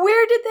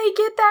 where did they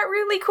get that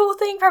really cool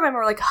thing from? And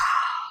we're like,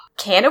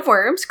 can of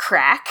worms,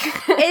 crack.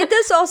 It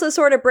does also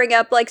sort of bring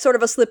up like sort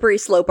of a slippery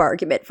slope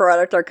argument for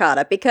Unearthed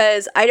Arcana,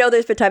 because I know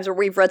there's been times where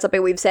we've read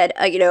something, we've said,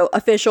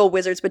 official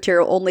Wizards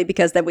material only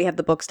because then we have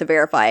the books to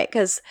verify it,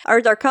 because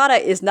Unearthed Arcana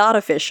is not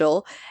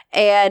official.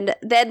 And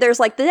then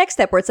there's like the next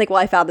step where it's like, well,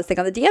 I found this thing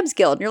on the DM's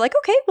Guild. And you're like,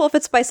 okay, well, if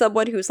it's by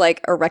someone who's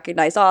like a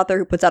recognized author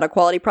who puts out a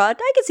quality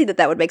product, I can see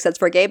that would make sense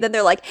for a game. Then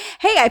they're like,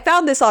 hey, I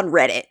found this on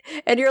Reddit.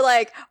 And you're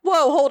like,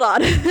 whoa, hold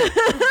on.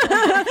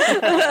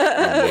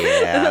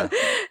 Yeah.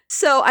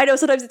 So I know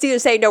sometimes it's either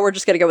saying, no, we're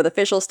just going to go with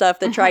official stuff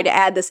than trying to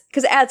add this,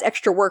 because it adds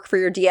extra work for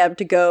your DM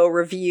to go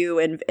review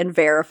and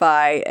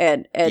verify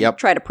and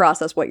try to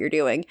process what you're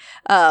doing.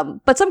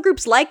 But some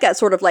groups like that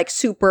sort of like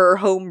super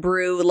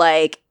homebrew,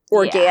 like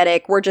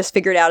organic, we're just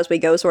figured out as we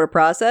go sort of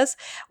process.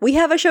 We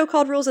have a show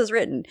called Rules as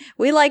Written.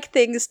 We like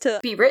things to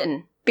be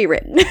written.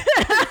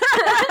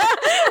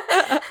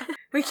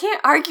 We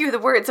can't argue the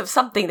words of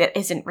something that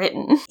isn't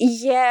written.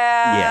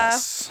 Yeah.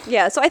 Yes.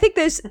 Yeah, so I think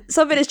there's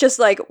some of it is just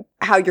like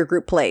how your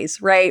group plays,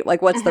 right?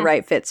 Like what's the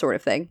right fit sort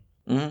of thing.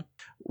 Mm-hmm.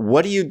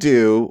 What do you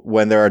do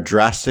when there are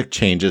drastic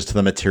changes to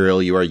the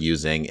material you are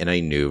using in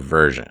a new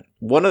version?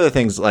 One of the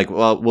things,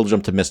 we'll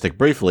jump to Mystic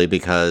briefly,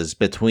 because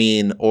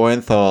between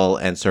Orenthal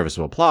and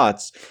Serviceable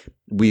Plots,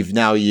 we've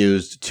now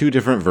used 2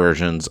 different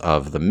versions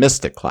of the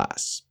Mystic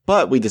class.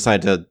 But we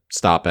decided to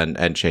stop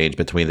and change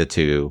between the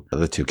two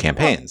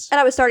campaigns. And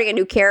I was starting a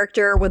new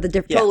character with a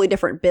totally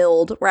different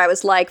build, where I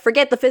was like,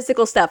 forget the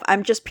physical stuff.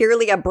 I'm just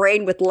purely a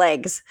brain with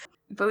legs.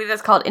 I believe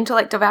that's called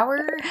Intellect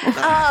Devourer.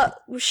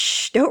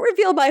 Don't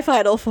reveal my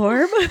final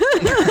form.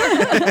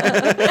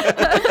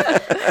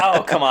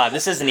 Oh, come on.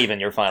 This isn't even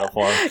your final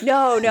form.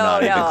 No.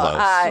 Not even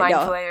close. Mind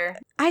no. Flayer.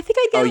 I think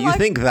I get you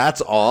think that's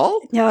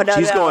all? No.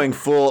 She's going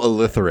full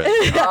illiterate.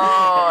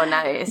 Oh,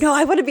 nice. No,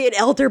 I want to be an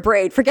elder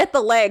brain. Forget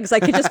the legs. I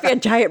could just be a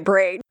giant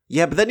brain.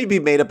 Yeah, but then you'd be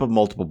made up of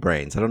multiple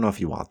brains. I don't know if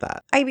you want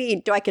that. I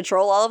mean, do I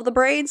control all of the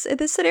brains in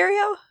this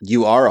scenario?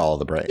 You are all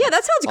the brains. Yeah,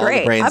 that sounds all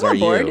great. The brains I'm are on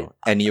board. you,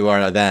 and you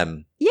are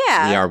them.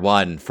 Yeah. We are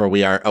one, for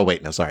we are... Oh,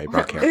 wait, no, sorry.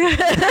 Brock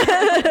character.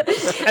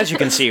 As you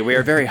can see, we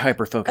are very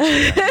hyper-focused.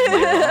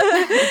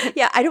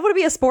 Yeah, I don't want to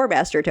be a Spore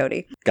Master,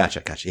 Tony.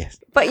 Gotcha, yes.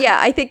 But yeah,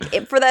 I think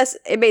for this,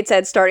 it made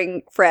sense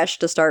starting fresh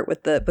to start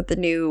with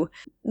the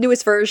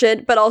newest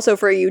version, but also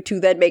for you to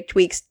then make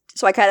tweaks.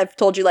 So I kind of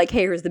told you, like,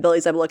 hey, here's the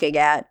abilities I'm looking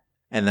at.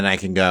 And then I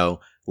can go,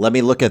 let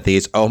me look at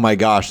these. Oh my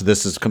gosh,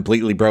 this is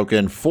completely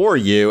broken for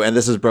you, and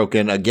this is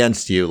broken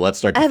against you. Let's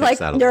start to fix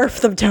that a little nerf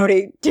them,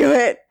 Tony. Do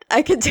it.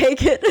 I can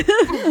take it.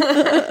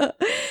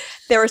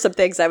 There were some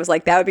things I was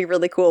like, that would be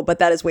really cool, but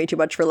that is way too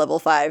much for level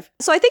 5.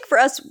 So I think for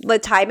us, the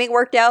timing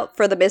worked out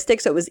for the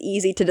Mystic, so it was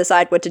easy to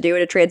decide what to do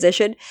in a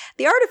transition.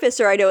 The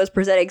Artificer, I know, is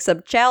presenting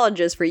some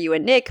challenges for you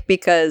and Nick,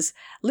 because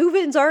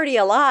Leuven's already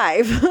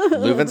alive.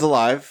 Leuven's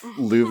alive.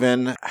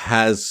 Leuven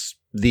has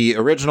the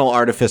original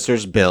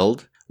Artificer's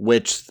build,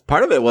 which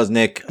part of it was,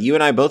 Nick, you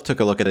and I both took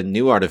a look at a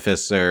new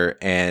Artificer,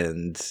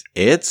 and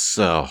it's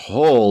a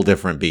whole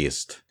different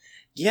beast.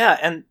 Yeah,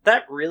 and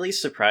that really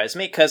surprised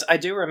me, because I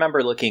do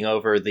remember looking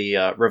over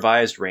the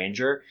revised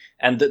Ranger,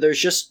 and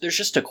there's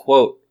just a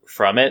quote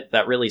from it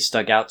that really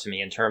stuck out to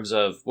me in terms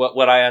of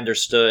what I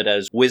understood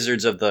as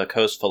Wizards of the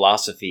Coast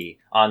philosophy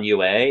on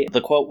UA.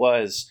 The quote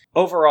was,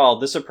 "Overall,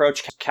 this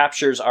approach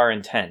captures our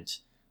intent.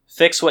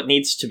 Fix what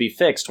needs to be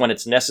fixed when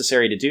it's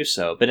necessary to do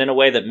so, but in a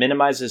way that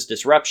minimizes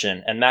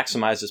disruption and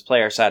maximizes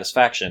player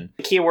satisfaction."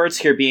 The key words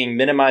here being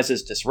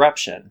minimizes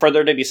disruption. For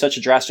there to be such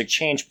a drastic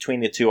change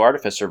between the 2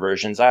 Artificer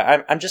versions,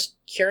 I'm just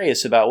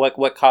curious about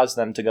what caused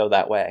them to go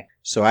that way.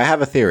 So I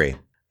have a theory.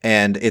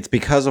 And it's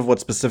because of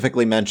what's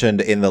specifically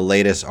mentioned in the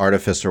latest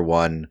Artificer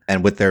one,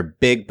 and with their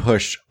big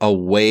push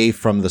away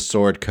from the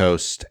Sword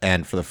Coast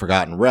and for the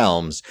Forgotten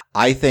Realms,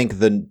 I think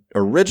the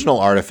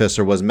original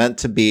Artificer was meant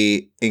to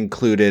be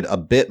included a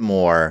bit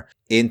more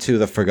into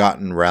the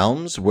Forgotten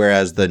Realms,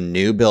 whereas the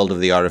new build of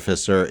the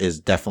Artificer is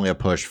definitely a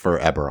push for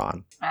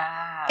Eberron.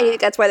 I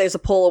think that's why there's a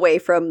pull away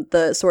from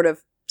the sort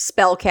of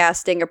spell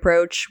casting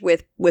approach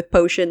with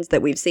potions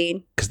that we've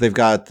seen. Because they've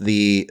got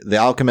the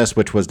Alchemist,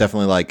 which was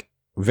definitely like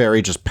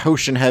very just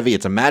potion heavy.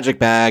 It's a magic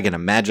bag and a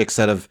magic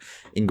set of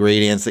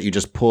ingredients that you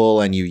just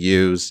pull and you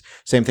use.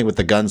 Same thing with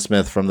the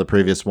gunsmith from the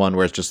previous one,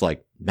 where it's just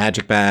like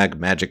magic bag,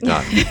 magic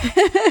gun.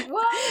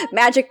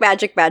 Magic,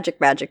 magic,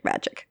 magic, magic,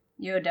 magic.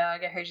 Yo,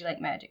 dog, I heard you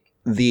like magic.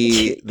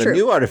 The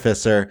new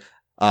artificer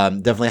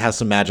definitely has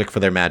some magic for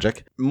their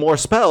magic. More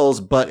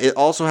spells, but it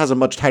also has a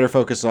much tighter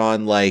focus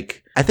on,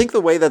 like, I think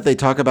the way that they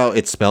talk about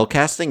its spell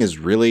casting is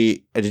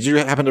really... Did you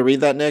happen to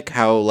read that, Nick?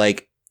 How,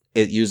 like,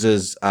 it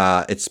uses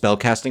its spell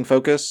casting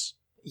focus?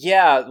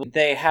 Yeah,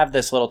 they have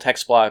this little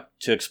text block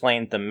to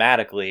explain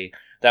thematically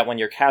that when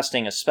you're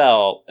casting a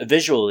spell,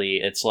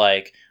 visually, it's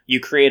like you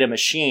create a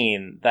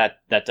machine that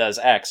does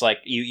X. Like,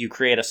 you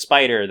create a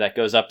spider that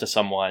goes up to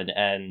someone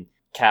and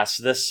casts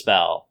this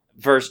spell.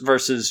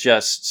 Versus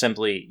just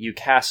simply you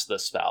cast the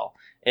spell.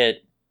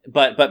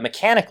 But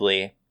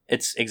mechanically,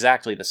 it's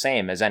exactly the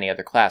same as any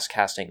other class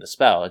casting the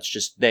spell. It's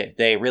just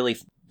they really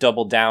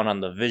doubled down on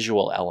the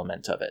visual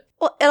element of it.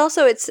 Well, and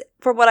also it's,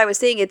 from what I was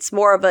seeing, it's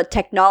more of a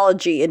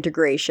technology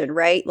integration,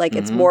 right? Like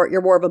it's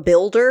you're more of a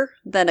builder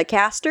than a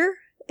caster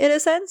in a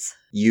sense.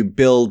 You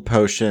build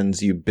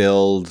potions, you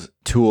build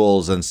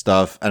tools and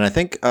stuff. And I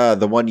think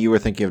the one you were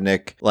thinking of,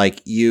 Nick,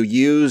 like you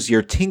use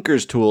your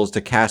Tinker's tools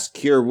to cast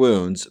Cure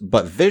Wounds,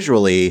 but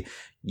visually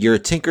your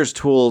Tinker's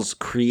tools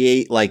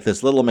create like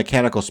this little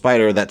mechanical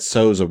spider that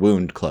sews a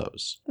wound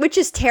close. Which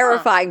is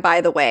terrifying, by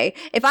the way.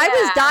 If I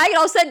was dying and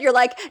all of a sudden you're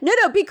like, no,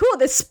 be cool.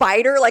 This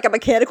spider, like a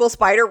mechanical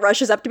spider,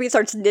 rushes up to me and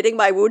starts knitting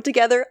my wound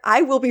together,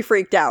 I will be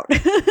freaked out.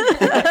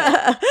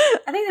 I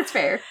think that's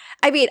fair.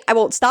 I mean, I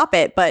won't stop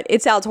it, but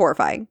it sounds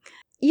horrifying.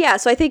 Yeah,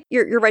 so I think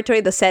you're right, Tony.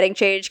 The setting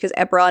change, because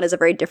Eberron is a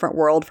very different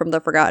world from the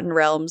Forgotten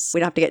Realms. We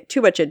don't have to get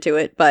too much into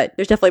it, but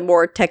there's definitely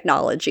more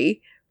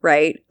technology,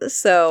 right?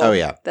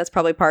 So that's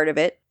probably part of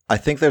it. I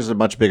think there's a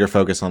much bigger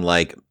focus on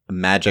like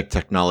magic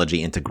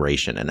technology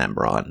integration in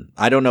Eberron.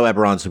 I don't know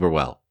Eberron super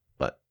well,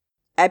 but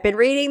I've been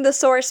reading the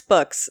source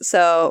books,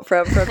 so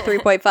from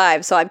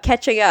 3.5, so I'm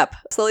catching up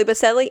slowly but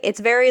steadily. It's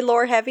very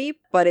lore heavy,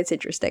 but it's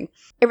interesting.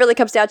 It really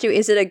comes down to,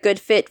 is it a good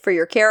fit for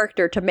your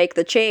character to make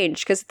the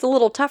change? Because it's a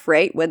little tough,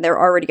 right? When they're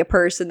already a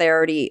person, they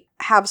already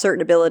have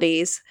certain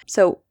abilities.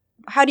 So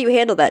how do you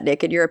handle that,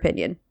 Nick, in your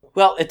opinion?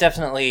 Well, it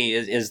definitely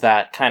is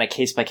that kind of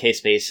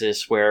case-by-case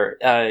basis where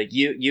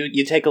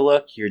you take a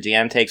look, your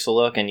DM takes a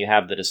look, and you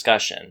have the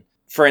discussion.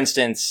 For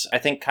instance, I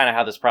think kind of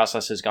how this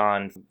process has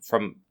gone,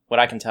 from what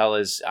I can tell,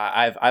 is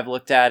I've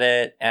looked at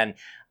it, and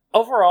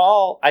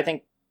overall, I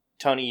think,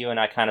 Tony, you and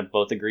I kind of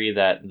both agree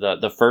that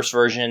the first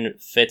version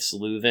fits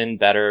Leuven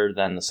better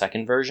than the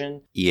second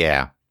version.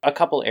 Yeah. A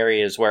couple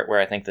areas where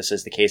I think this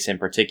is the case in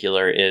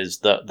particular is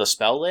the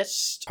spell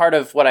list. Part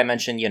of what I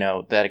mentioned,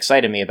 that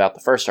excited me about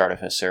the first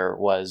Artificer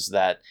was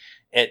that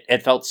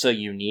it felt so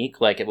unique,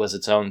 like it was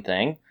its own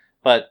thing.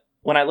 But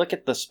when I look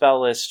at the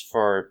spell list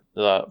for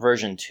the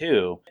version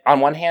 2, on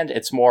one hand,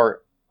 it's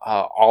more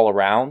all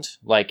around.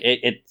 Like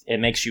it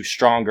makes you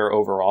stronger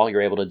overall.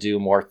 You're able to do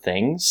more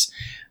things.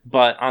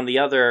 But on the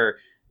other,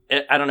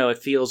 I don't know, it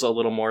feels a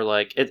little more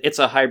like it's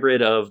a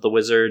hybrid of the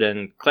wizard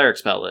and cleric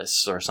spell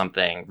lists or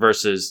something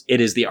versus it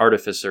is the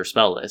artificer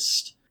spell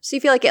list. So you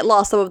feel like it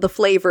lost some of the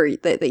flavor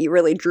that you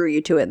really drew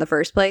you to it in the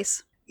first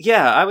place?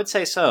 Yeah, I would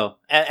say so.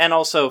 And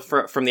also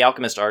from the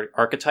alchemist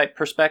archetype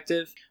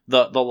perspective,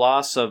 the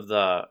loss of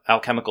the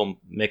alchemical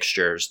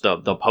mixtures,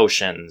 the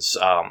potions,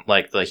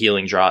 like the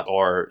healing draught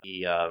or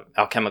the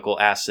alchemical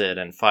acid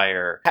and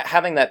fire,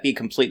 having that be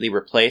completely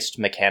replaced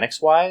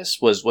mechanics-wise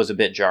was a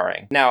bit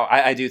jarring. Now,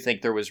 I do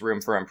think there was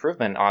room for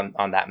improvement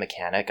on that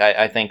mechanic.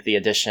 I think the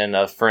addition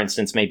of, for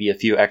instance, maybe a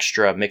few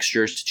extra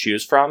mixtures to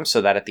choose from so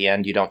that at the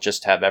end you don't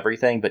just have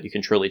everything, but you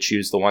can truly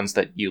choose the ones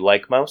that you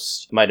like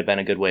most might have been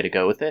a good way to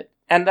go with it.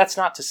 And that's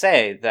not to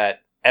say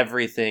that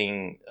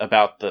everything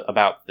about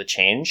the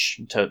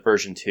change to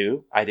version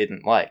 2 I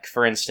didn't like.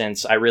 For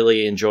instance, I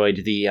really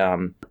enjoyed the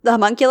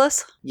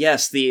homunculus?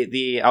 Yes,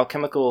 the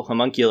alchemical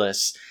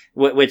homunculus,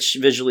 which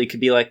visually could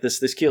be like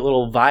this cute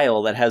little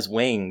vial that has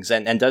wings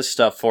and does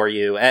stuff for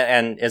you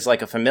and is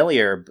like a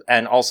familiar,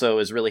 and also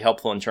is really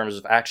helpful in terms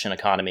of action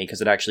economy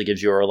because it actually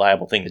gives you a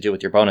reliable thing to do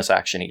with your bonus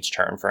action each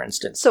turn, for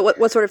instance. So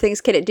what sort of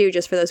things can it do,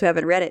 just for those who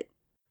haven't read it?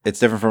 It's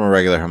different from a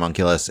regular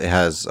homunculus. It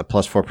has a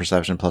 +4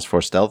 perception,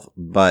 +4 stealth,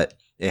 but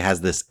it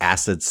has this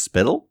acid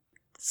spittle.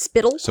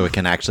 Spittle? So it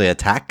can actually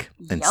attack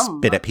and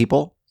spit at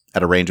people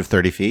at a range of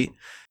 30 feet.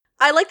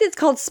 I like that it's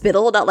called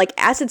spittle, not like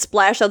acid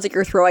splash sounds like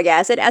you're throwing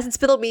acid. Acid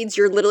spittle means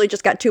you're literally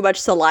just got too much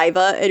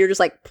saliva and you're just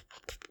like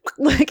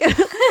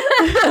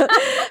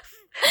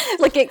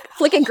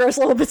flicking gross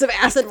little bits of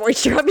acid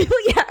moisture on people.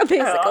 Yeah,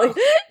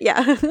 basically.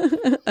 Yeah.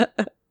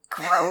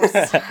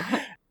 Gross.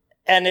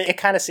 And it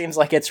kind of seems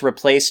like it's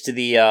replaced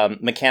the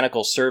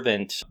mechanical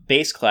servant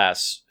base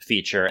class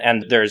feature.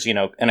 And there's,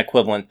 an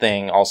equivalent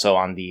thing also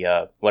on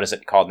the, what is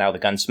it called now? The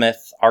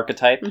gunsmith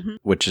archetype. Mm-hmm.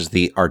 Which is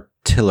the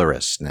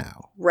artillerist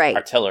now. Right.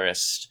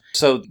 Artillerist.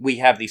 So we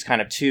have these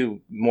kind of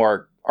two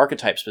more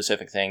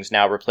archetype-specific things,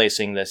 now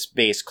replacing this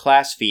base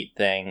class feat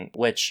thing,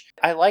 which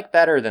I like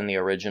better than the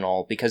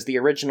original, because the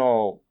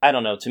original, I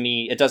don't know, to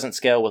me, it doesn't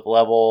scale with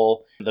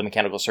level. The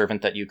mechanical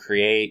servant that you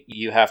create,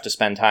 you have to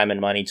spend time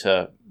and money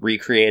to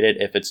recreate it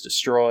if it's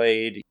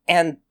destroyed.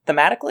 And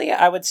thematically,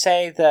 I would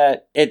say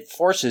that it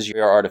forces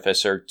your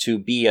artificer to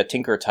be a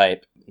tinker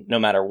type no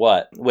matter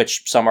what,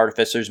 which some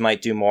artificers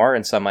might do more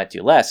and some might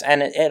do less.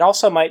 And it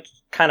also might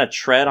kind of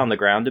tread on the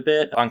ground a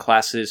bit on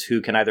classes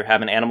who can either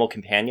have an animal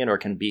companion or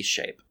can beast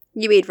shape.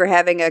 You mean for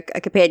having a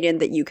companion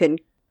that you can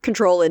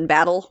control in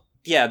battle?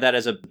 Yeah, that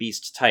is a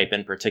beast type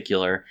in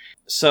particular.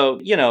 So,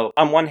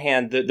 on one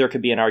hand, there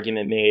could be an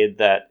argument made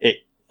that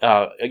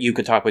you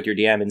could talk with your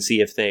DM and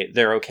see if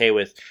they're okay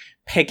with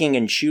picking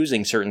and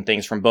choosing certain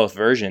things from both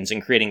versions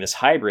and creating this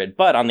hybrid.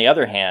 But on the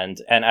other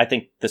hand, and I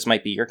think this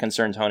might be your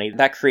concern, Tony,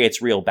 that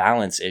creates real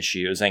balance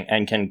issues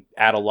and can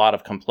add a lot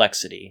of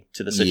complexity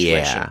to the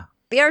situation. Yeah.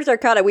 The Ars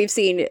Arcana we've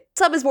seen,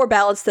 some is more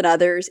balanced than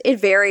others. It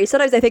varies.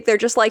 Sometimes I think they're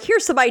just like,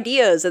 here's some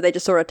ideas, and they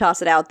just sort of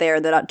toss it out there,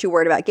 and they're not too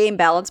worried about game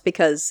balance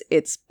because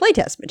it's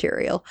playtest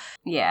material.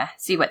 Yeah,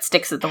 see what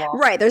sticks at the wall.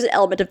 Right, there's an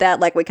element of that,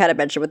 like we kind of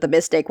mentioned with the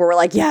Mystic, where we're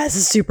like, yeah, this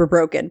is super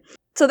broken.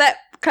 So that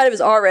kind of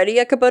is already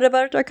a component of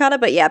Ars Arcana,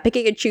 but yeah,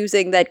 picking and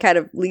choosing, that kind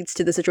of leads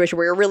to the situation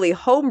where you're really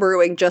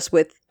homebrewing just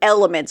with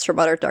elements from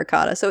Ars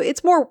Arcana. So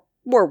it's more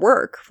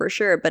work, for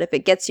sure, but if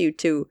it gets you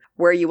to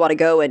where you want to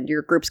go and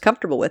your group's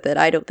comfortable with it,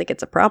 I don't think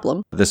it's a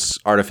problem. This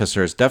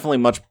artificer is definitely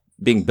much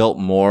being built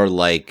more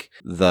like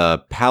the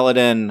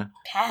paladin.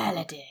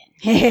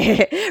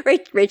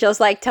 Rachel's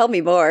like, tell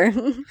me more.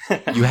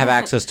 You have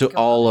access to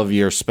all of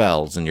your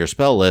spells, and your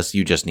spell list,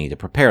 you just need to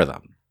prepare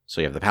them.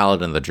 So you have the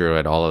paladin, the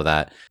druid, all of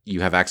that.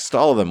 You have access to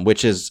all of them,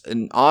 which is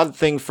an odd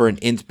thing for an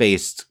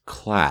int-based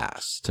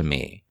class to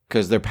me,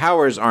 because their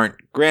powers aren't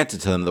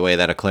granted to them the way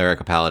that a cleric,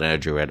 a paladin, a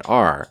druid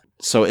are.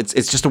 So it's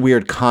just a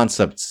weird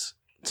concept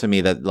to me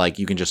that, like,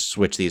 you can just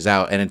switch these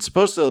out. And it's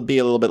supposed to be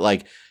a little bit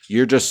like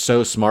you're just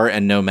so smart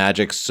and know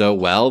magic so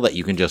well that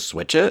you can just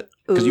switch it.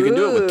 Because you can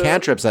do it with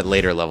cantrips at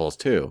later levels,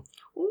 too.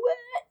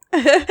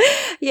 What?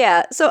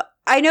 Yeah, so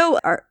I know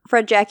our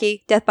friend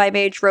Jackie, Death by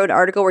Mage, wrote an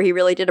article where he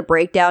really did a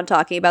breakdown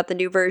talking about the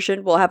new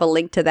version. We'll have a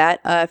link to that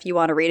if you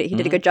want to read it. He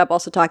did a good job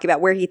also talking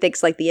about where he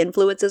thinks like the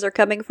influences are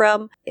coming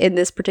from in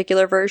this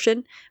particular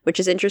version, which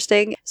is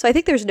interesting. So I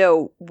think there's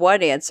no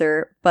one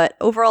answer, but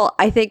overall,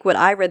 I think when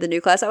I read the new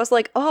class, I was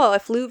like, oh,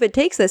 if Leuven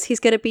takes this, he's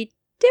going to be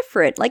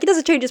different. Like, it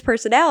doesn't change his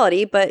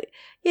personality, but,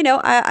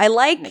 I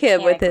like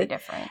him with it.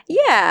 Different.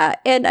 Yeah,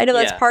 and I know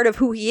that's part of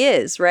who he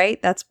is,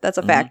 right? That's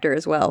a factor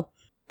as well.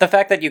 The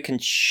fact that you can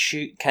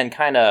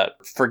kind of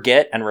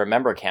forget and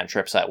remember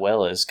cantrips at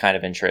will is kind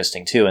of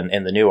interesting, too,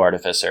 in the new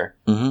Artificer.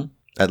 Mm-hmm.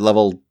 At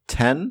level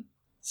 10,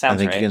 Sounds I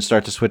think right. you can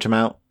start to switch them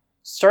out.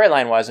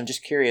 Storyline-wise, I'm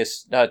just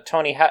curious,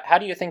 Tony, how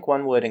do you think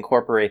one would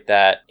incorporate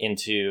that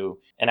into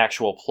an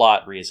actual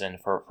plot reason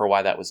for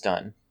why that was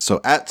done?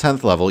 So at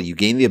 10th level, you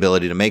gain the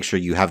ability to make sure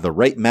you have the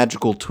right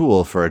magical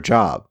tool for a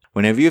job.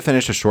 Whenever you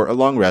finish a short or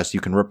long rest, you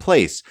can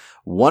replace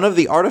one of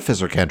the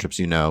Artificer cantrips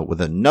you know with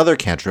another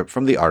cantrip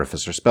from the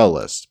Artificer spell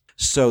list.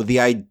 So the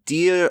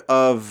idea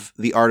of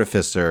the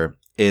Artificer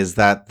is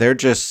that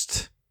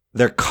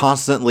they're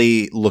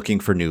constantly looking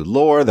for new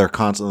lore. They're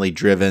constantly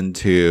driven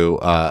to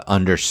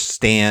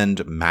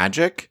understand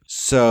magic.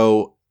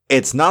 So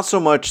it's not so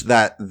much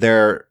that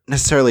they're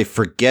necessarily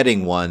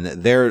forgetting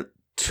one. They're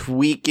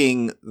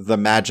tweaking the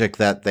magic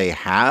that they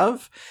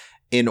have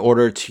in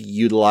order to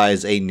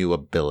utilize a new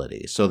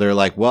ability. So they're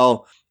like,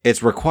 well,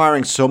 it's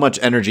requiring so much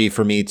energy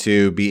for me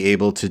to be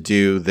able to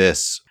do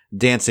this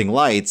dancing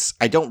lights.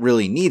 I don't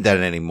really need that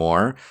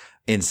anymore.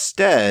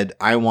 Instead,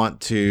 I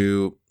want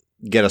to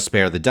get a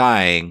spare the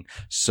dying.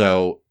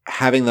 So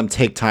having them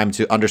take time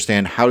to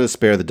understand how to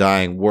spare the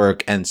dying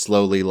work and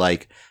slowly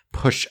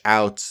push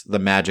out the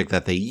magic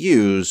that they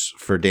use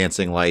for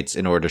dancing lights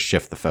in order to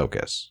shift the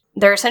focus.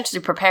 They're essentially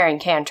preparing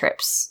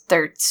cantrips.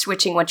 They're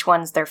switching which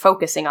ones they're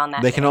focusing on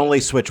that They can day. only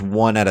switch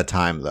one at a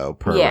time, though,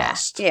 per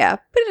rest. Yeah,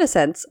 but in a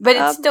sense. But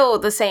it's still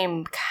the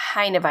same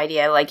kind of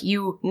idea. Like,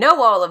 you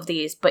know all of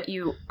these, but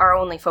you are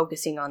only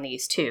focusing on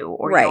these two,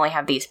 or Right. you only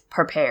have these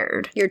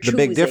prepared. You're The choosing.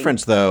 big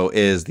difference, though,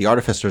 is the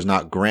Artificer is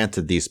not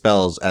granted these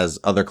spells as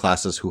other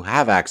classes who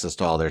have access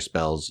to all their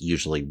spells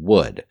usually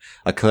would.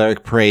 A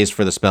cleric prays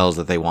for the spells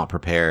that they want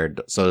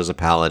prepared. So does a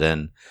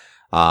paladin.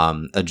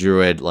 A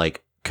druid,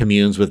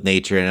 communes with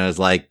nature and is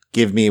like,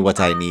 give me what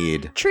I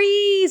need.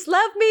 Trees,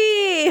 love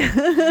me!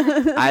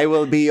 I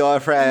will be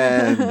your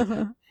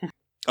friend.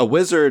 A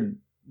wizard,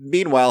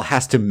 meanwhile,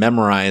 has to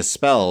memorize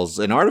spells.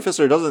 An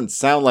Artificer doesn't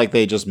sound like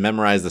they just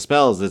memorize the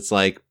spells. It's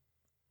like,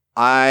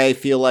 I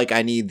feel like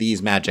I need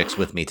these magics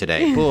with me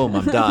today. Boom,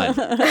 I'm done.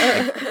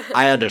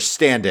 I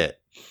understand it.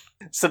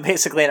 So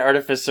basically, an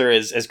Artificer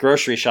is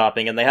grocery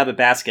shopping, and they have a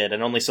basket,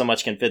 and only so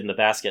much can fit in the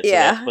basket, so they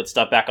Yeah. have to put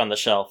stuff back on the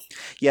shelf.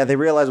 Yeah, they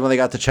realized when they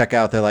got to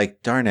checkout, they're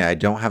like, darn it, I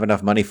don't have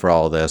enough money for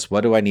all this.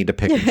 What do I need to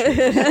pick and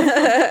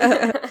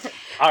choose?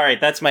 All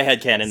right, that's my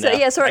headcanon now. So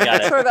yeah, I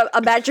got it. sort of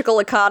a magical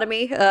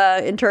economy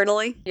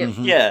internally. Yep.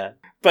 Mhm. Yeah.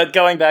 But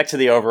going back to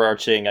the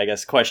overarching, I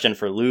guess, question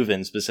for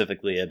Leuven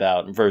specifically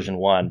about version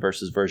 1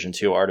 versus version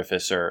 2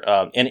 Artificer,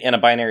 in a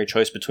binary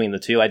choice between the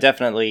two, I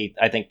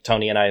think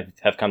Tony and I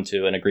have come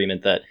to an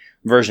agreement that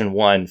version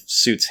 1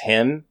 suits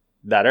him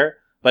better.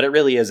 But it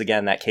really is,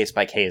 again, that case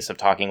by case of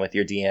talking with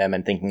your DM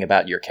and thinking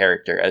about your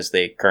character as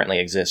they currently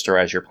exist or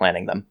as you're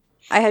planning them.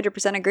 I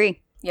 100%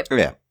 agree. Yep.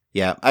 Yeah.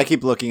 Yeah. I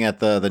keep looking at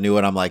the new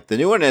one. I'm like, the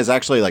new one is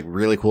actually like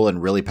really cool and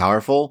really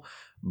powerful,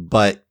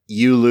 but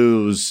you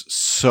lose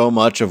so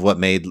much of what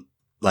made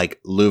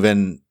like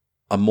Leuven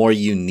a more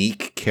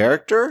unique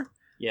character.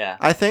 Yeah.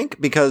 I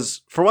think,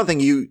 because for one thing,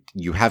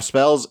 you have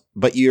spells,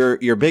 but your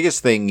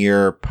biggest thing,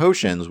 your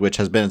potions, which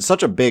has been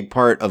such a big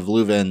part of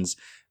Leuven's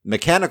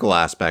mechanical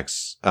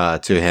aspects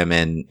to him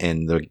in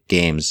the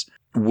games,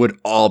 would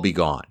all be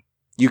gone.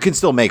 You can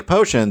still make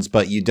potions,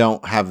 but you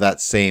don't have that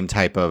same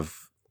type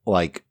of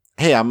like,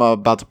 hey, I'm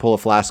about to pull a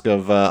flask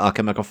of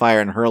alchemical fire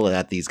and hurl it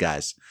at these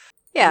guys.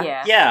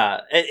 Yeah. Yeah,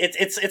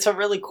 it's a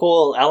really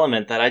cool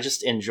element that I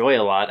just enjoy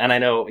a lot. And I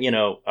know,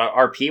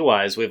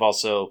 RP-wise, we've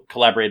also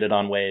collaborated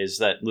on ways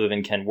that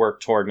Leuven can work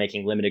toward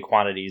making limited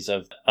quantities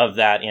of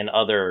that in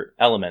other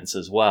elements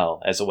as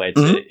well, as a way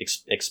to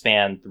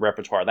expand the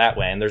repertoire that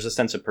way. And there's a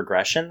sense of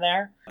progression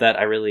there that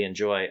I really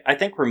enjoy. I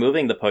think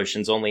removing the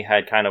potions only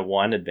had kind of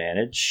one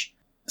advantage.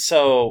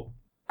 So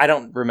I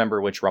don't remember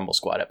which Rumble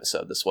Squad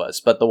episode this was,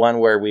 but the one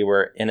where we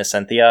were in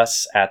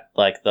Ascenthias at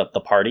like the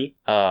party,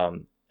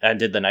 and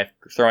did the knife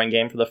throwing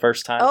game for the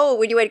first time. Oh,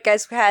 when you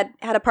guys had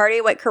a party,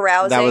 what,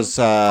 carousing? That was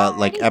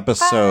like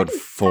episode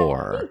 4,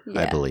 party.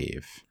 I Yeah.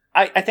 believe.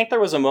 I think there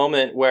was a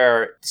moment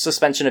where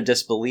suspension of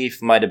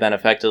disbelief might have been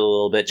affected a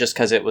little bit, just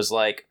because it was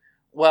like,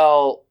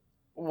 well,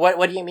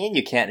 what do you mean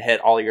you can't hit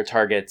all your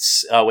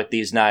targets with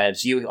these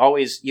knives? You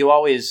always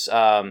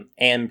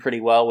aim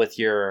pretty well with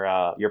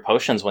your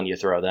potions when you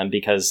throw them,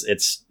 because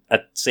it's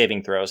a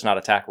saving throws, not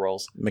attack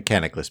rolls.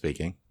 Mechanically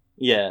speaking.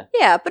 Yeah.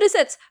 Yeah, but it's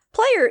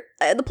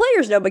the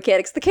players know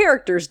mechanics, the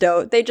characters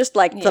don't. They just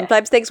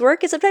sometimes things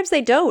work and sometimes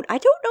they don't. I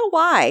don't know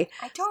why.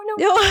 I don't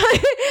know. No,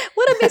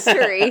 what a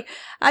mystery.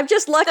 I'm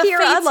just lucky The or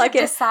fates have unlucky.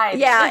 decided.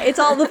 Yeah, it's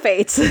all the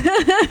fates.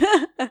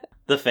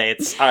 The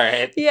fates. All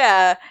right.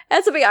 Yeah,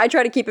 that's something I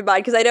try to keep in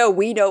mind, because I know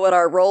we know what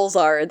our roles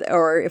are,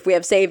 or if we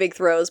have saving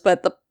throws,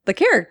 but the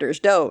characters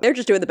don't. They're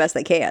just doing the best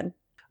they can.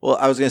 Well,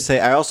 I was going to say,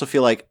 I also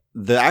feel like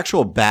the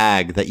actual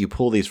bag that you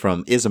pull these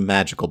from is a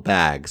magical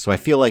bag. So I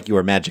feel like you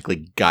are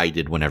magically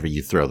guided whenever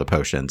you throw the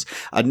potions.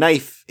 A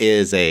knife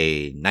is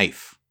a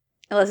knife.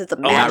 Unless it's a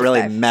You're not magic really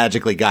knife.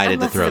 magically guided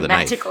Unless to throw it's the a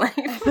knife. magic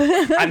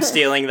knife. I'm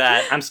stealing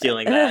that.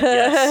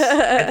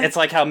 Yes. It's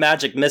like how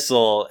Magic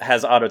Missile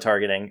has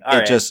auto-targeting. All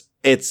right.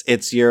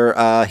 It's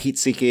your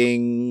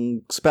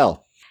heat-seeking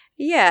spell.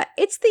 Yeah,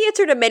 it's the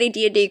answer to many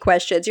D&D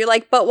questions. You're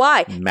like, but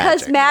why?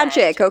 Because Magic.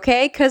 magic,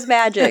 okay? Because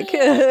magic.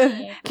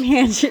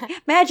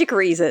 Magic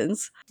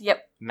reasons.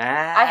 Yep.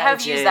 Magic. I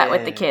have used that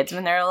with the kids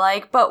when they're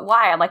like, but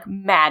why? I'm like,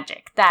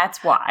 magic.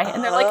 That's why.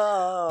 And they're like,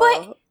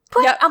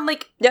 but Yep. I'm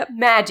like, Yep.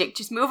 magic.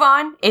 Just move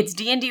on. It's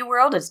D&D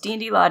world. It's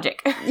D&D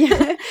logic.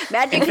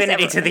 Magic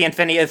Infinity is to the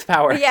infinitieth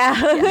power. Yeah.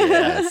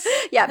 Yes.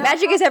 Yeah,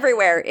 magic is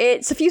everywhere.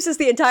 It suffuses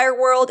the entire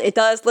world. It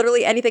does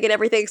literally anything and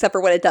everything except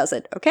for when it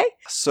doesn't, okay?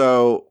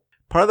 So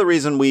part of the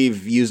reason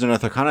we've used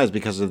Unearthed Arcana is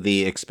because of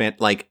the expand.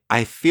 Like,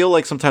 I feel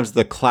like sometimes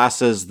the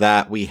classes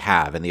that we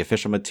have in the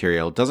official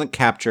material doesn't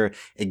capture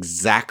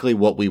exactly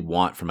what we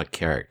want from a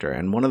character.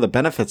 And one of the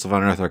benefits of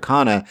Unearthed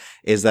Arcana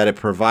is that it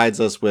provides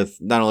us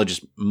with not only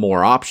just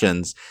more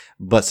options,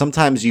 but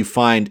sometimes you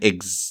find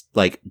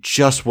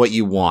just what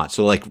you want.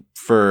 So like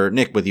for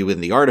Nick, with you in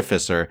the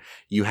Artificer,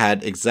 you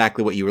had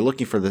exactly what you were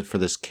looking for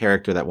this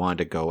character that wanted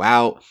to go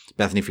out.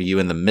 Bethany, for you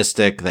in the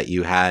Mystic, that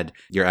you had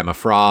your Emma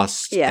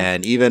Frost. Yeah.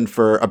 And even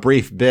for a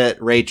brief bit,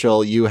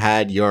 Rachel, you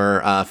had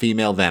your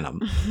female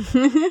Venom.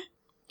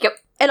 Yep.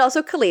 And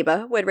also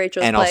Kalima, when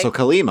Rachel's And playing. also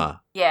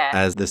Kalima Yeah.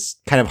 as this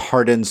kind of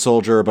hardened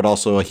soldier, but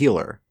also a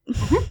healer.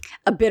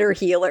 A bitter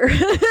healer.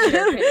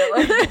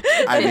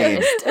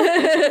 I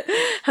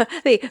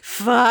They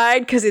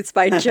fine, because it's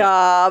my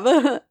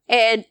job.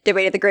 And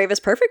Domain of the Grave is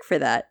perfect for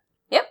that.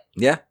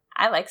 Yeah.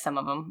 I like some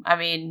of them. I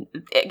mean,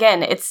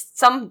 again, it's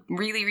some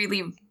really,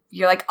 really,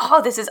 you're like,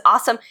 oh, this is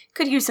awesome.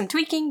 Could use some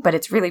tweaking, but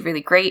it's really,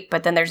 really great.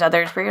 But then there's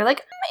others where you're like,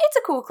 it's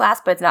a cool class,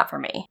 but it's not for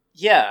me.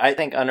 Yeah, I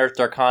think Unearthed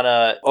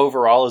Arcana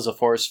overall is a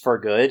force for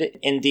good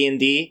in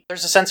D&D.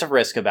 There's a sense of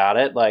risk about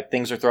it, like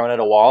things are thrown at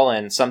a wall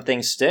and some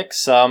things stick,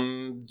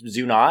 some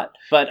do not.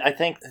 But I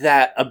think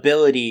that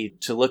ability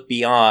to look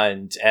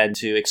beyond and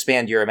to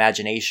expand your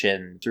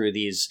imagination through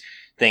these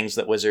things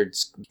that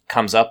Wizards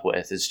comes up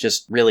with is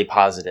just really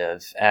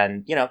positive.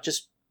 And,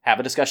 just have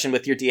a discussion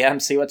with your DM,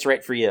 see what's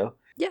right for you.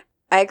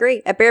 I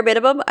agree. At bare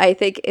minimum, I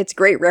think it's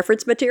great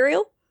reference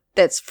material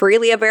that's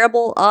freely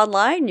available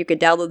online. You can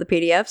download the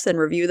PDFs and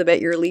review them at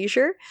your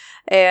leisure.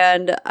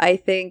 And I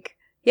think,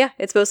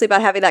 it's mostly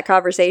about having that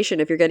conversation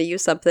if you're going to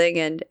use something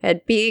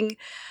and being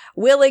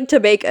willing to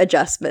make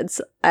adjustments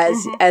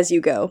as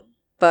you go.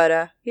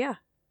 But,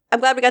 I'm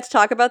glad we got to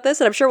talk about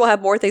this, and I'm sure we'll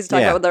have more things to talk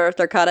Yeah. about with Earth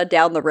Arcana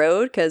down the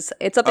road, because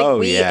it's something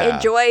we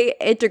enjoy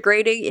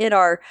integrating in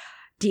our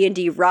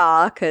D&D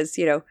raw, because,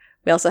 you know,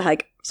 we also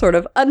like sort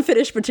of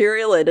unfinished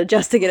material and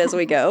adjusting it as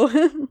we go.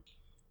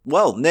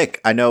 Well, Nick,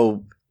 I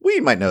know we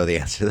might know the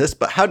answer to this,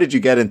 but how did you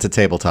get into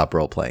tabletop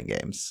role-playing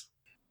games?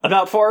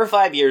 About 4 or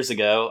 5 years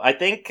ago, I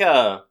think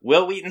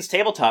Will Wheaton's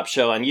tabletop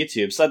show on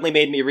YouTube suddenly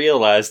made me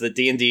realize that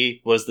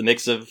D&D was the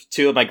mix of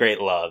two of my great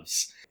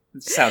loves.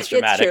 Sounds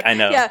dramatic, It's true. I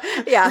know.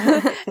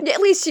 Yeah.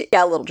 At least,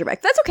 a little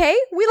dramatic. That's okay.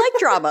 We like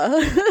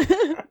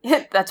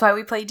drama. That's why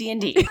we play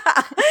D&D.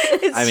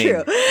 It's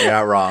true. You're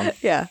not wrong.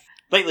 Yeah.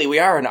 Lately, we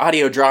are an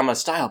audio drama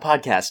style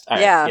podcast. All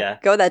right, Yeah.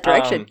 Go in that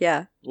direction.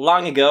 Yeah.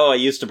 Long ago, I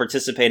used to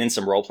participate in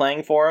some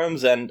role-playing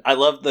forums, and I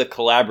loved the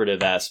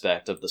collaborative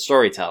aspect of the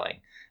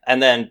storytelling.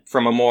 And then,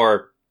 from a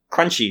more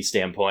crunchy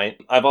standpoint,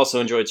 I've also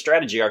enjoyed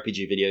strategy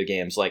RPG video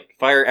games like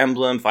Fire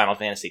Emblem, Final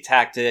Fantasy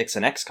Tactics,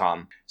 and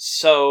XCOM.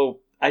 So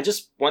I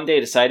just one day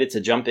decided to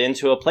jump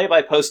into a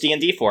play-by-post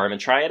D&D forum and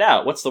try it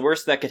out. What's the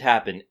worst that could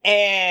happen?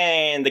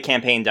 And the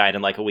campaign died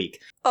in like a week.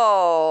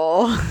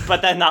 Oh.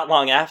 But then not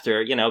long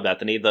after, you know,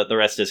 Bethany, the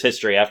rest is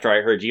history. After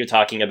I heard you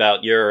talking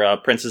about your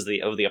Princes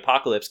of the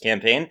Apocalypse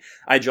campaign,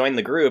 I joined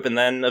the group, and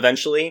then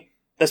eventually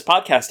this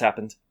podcast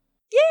happened.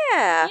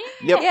 Yeah.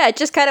 Yep. Yeah, it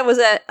just kind of was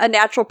a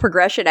natural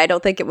progression. I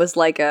don't think it was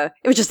it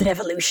was just an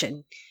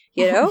evolution,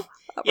 you know?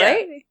 Yeah.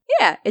 Right?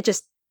 Yeah, it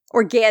just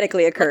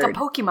organically occurred. Like a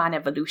Pokemon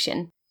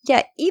evolution.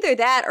 Yeah, either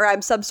that or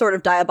I'm some sort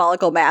of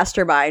diabolical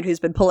mastermind who's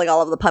been pulling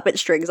all of the puppet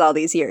strings all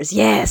these years.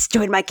 Yes,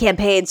 join my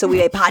campaign so we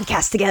may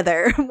podcast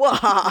together.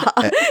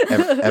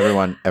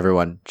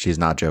 Everyone, she's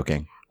not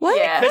joking. What?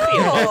 Yeah. Could be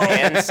a No.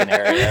 and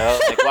scenario.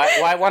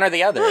 Like, why one or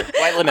the other?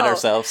 Why limit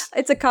ourselves?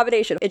 It's a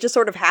combination. It just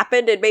sort of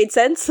happened. It made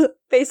sense,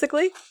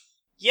 basically.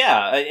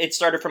 Yeah, it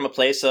started from a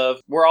place of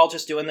we're all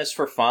just doing this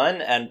for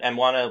fun and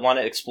want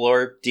to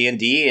explore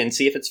D&D and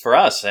see if it's for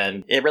us,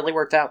 and it really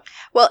worked out.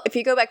 Well, if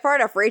you go back far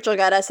enough, Rachel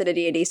got us into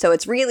D&D, so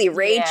it's really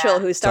Rachel Yeah.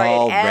 who started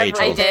all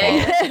everything. Rachel's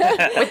I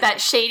did. With that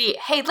shady,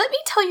 hey, let me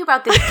tell you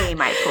about this game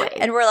I played.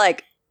 And we're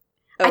like,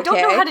 okay. I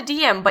don't know how to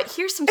DM, but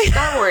here's some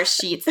Star Wars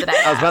sheets that I I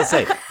was have. about to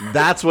say,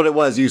 that's what it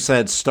was. You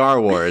said Star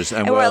Wars,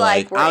 and, And we're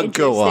like, I'll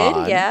go interested.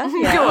 on. Yeah.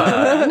 Go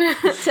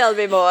on. Tell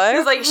me more. It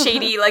was like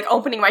shady, like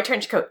opening my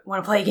trench coat.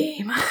 Want to play a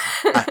game?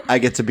 I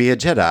get to be a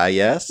Jedi,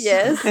 yes?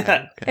 Yes.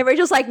 And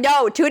Rachel's like,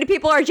 no, too many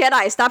people are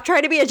Jedi. Stop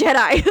trying to be a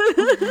Jedi.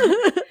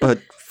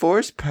 But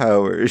force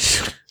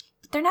powers.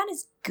 They're not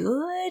as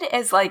good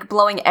as like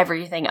blowing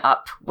everything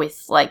up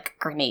with like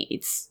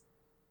grenades.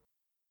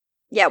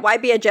 Yeah, why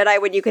be a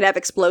Jedi when you can have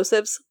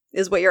explosives,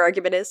 is what your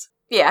argument is.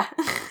 Yeah.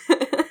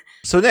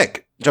 So,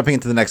 Nick, jumping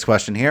into the next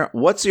question here.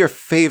 What's your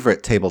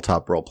favorite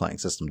tabletop role-playing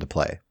system to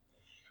play?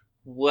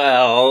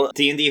 Well,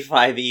 D&D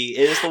 5e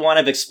is the one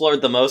I've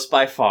explored the most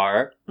by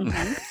far.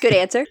 Good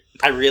answer.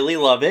 I really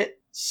love it,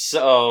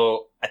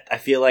 so I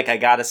feel like I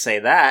gotta say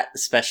that,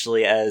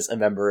 especially as a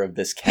member of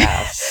this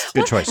cast.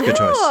 Good choice, good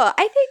choice. Oh,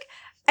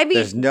 I mean,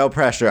 There's no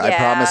pressure. I Yeah.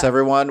 promise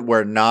everyone,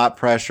 we're not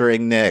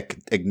pressuring Nick.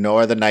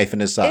 Ignore the knife in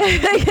his side.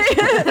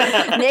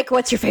 Nick,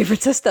 what's your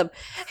favorite system?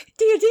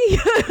 D&D.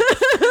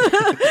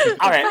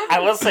 All right, I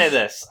will say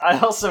this. I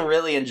also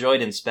really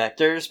enjoyed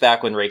Inspectors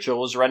back when Rachel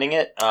was running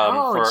it.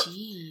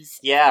 Jeez.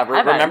 Yeah, How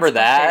about remember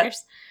that?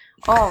 Inspectors?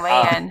 Oh,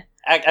 man.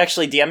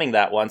 Actually, DMing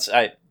that once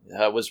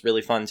was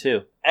really fun,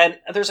 too. And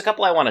there's a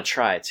couple I want to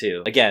try,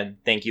 too. Again,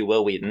 thank you,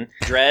 Will Wheaton.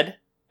 Dread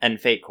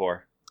and Fate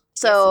Core.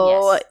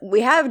 So Yes.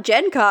 we have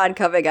Gen Con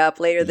coming up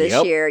later this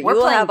Yep. year. We're you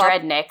will playing have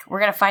Dread, Nick. We're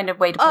going to find a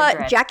way to play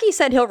Dread. Jackie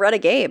said he'll run a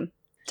game.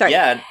 Sorry.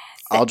 Yeah,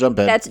 I'll jump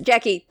in. That's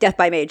Jackie, Death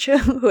by Mage,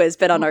 who has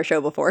been on our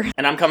show before.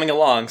 and I'm coming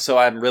along, so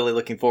I'm really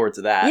looking forward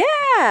to that.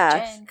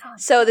 Yeah. Gen Con.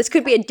 So this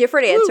could be a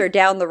different answer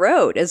down the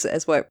road, is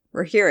what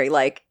we're hearing.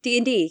 Like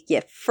D&D,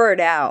 yeah, for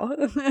now.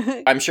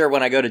 I'm sure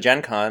when I go to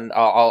Gen Con,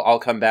 I'll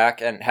come back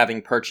and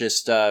having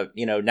purchased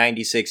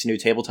 96 new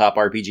tabletop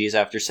RPGs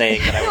after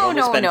saying that I would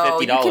only spend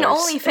 $50. You can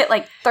only fit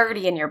like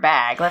 30 in your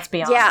bag, let's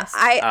be honest.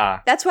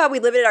 Yeah, that's why we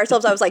limited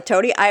ourselves. I was like,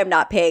 Tony, I am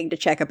not paying to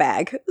check a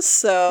bag.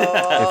 So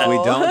If we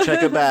don't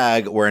check a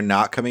bag, we're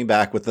not coming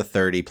back with the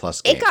 30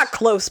 plus games. It got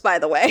close, by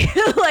the way.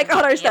 Like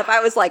on our stuff, I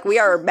was like, we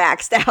are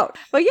maxed out.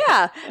 But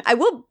yeah,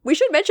 we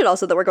should mention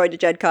also that we're going to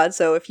Gen Con.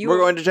 So if We're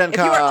going to Gen if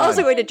you are Con.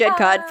 also going to Gen Gen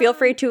Con, Con. feel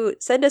free to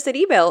send us an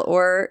email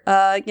or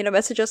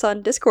message us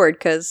on Discord,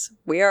 because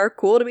we are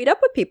cool to meet up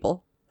with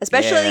people,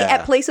 especially Yeah.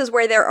 at places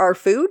where there are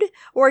food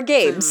or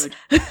games.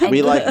 Food.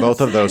 We like both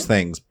of those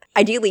things.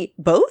 Ideally,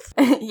 both.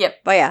 Yep.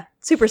 But yeah,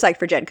 super psyched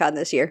for Gen Con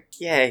this year.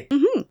 Yay.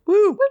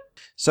 Woo.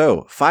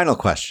 So, final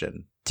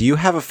question. Do you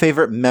have a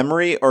favorite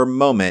memory or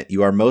moment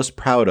you are most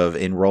proud of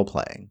in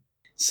role-playing?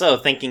 So,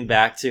 thinking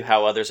back to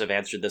how others have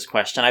answered this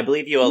question, I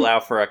believe you allow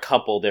for a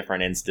couple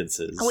different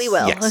instances. We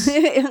will. Yes.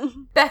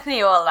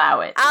 Bethany will allow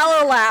it.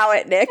 I'll allow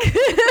it, Nick.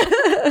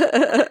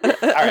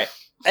 All right.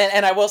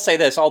 And I will say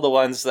this, all the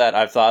ones that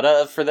I've thought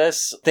of for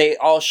this, they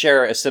all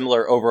share a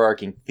similar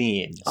overarching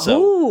theme.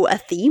 So, Oh, a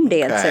themed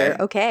answer.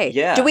 Okay.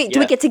 Yeah, Do we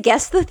get to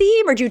guess the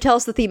theme, or do you tell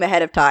us the theme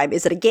ahead of time?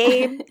 Is it a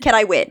game? Can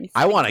I win?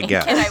 I want to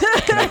guess. Can I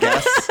win? Can I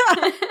guess?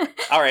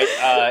 all right,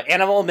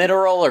 animal,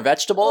 mineral, or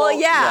vegetable? Well,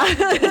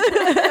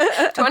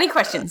 yeah. 20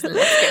 questions.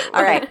 Let's go.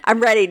 All right. I'm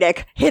ready,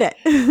 Nick. Hit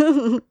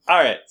it. All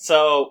right,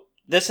 so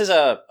this is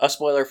a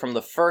spoiler from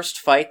the first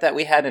fight that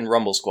we had in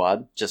Rumble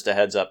Squad. Just a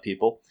heads up,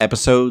 people.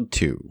 Episode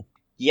 2.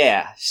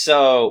 Yeah,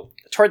 so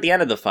toward the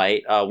end of the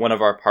fight, one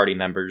of our party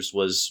members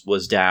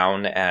was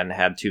down and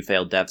had 2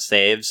 failed death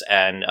saves,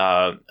 and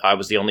I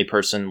was the only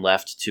person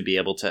left to be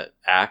able to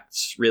act,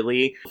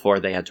 really, before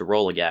they had to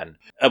roll again.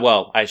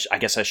 Well, I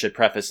guess I should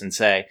preface and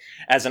say,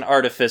 as an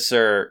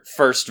Artificer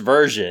first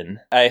version,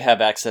 I have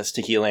access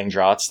to healing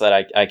draughts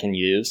that I can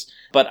use,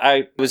 but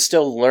I was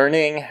still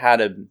learning how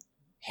to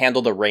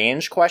handle the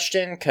range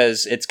question,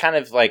 because it's kind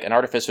of like an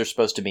Artificer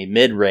supposed to be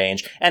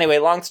mid-range. Anyway,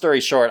 long story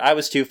short, I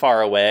was too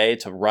far away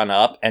to run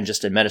up and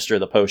just administer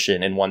the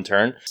potion in one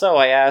turn. So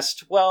I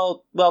asked,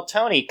 well,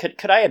 Tony,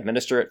 could I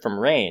administer it from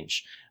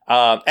range?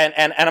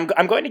 And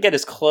I'm going to get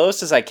as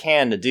close as I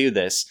can to do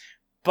this.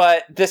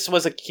 But this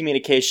was a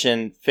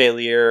communication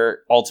failure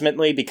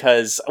ultimately,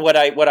 because what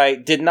I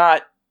did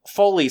not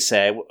fully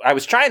say, I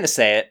was trying to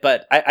say it,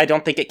 but I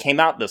don't think it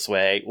came out this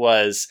way,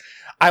 was,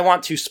 I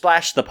want to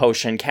splash the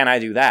potion, can I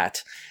do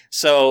that?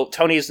 So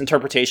Tony's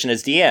interpretation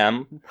as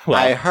DM,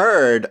 I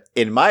heard,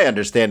 in my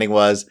understanding,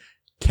 was,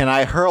 can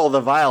I hurl the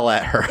vial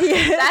at her?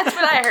 That's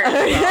what I heard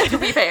as well, to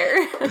be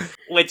fair.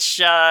 which,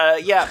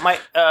 might,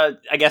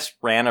 I guess,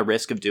 ran a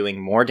risk of doing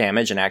more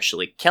damage and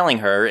actually killing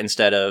her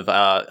instead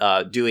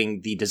of doing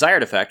the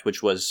desired effect,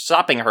 which was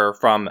stopping her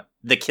from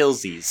the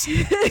killsies.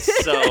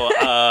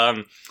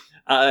 So,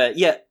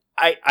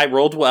 I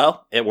rolled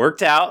well. It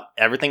worked out.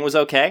 Everything was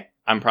okay.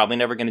 I'm probably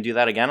never going to do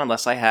that again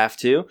unless I have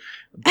to.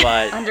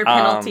 But Under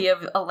penalty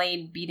of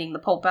Elaine beating the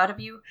pulp out of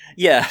you.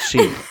 Yeah.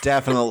 She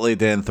definitely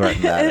didn't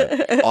threaten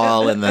that.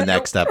 All in the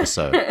next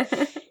episode.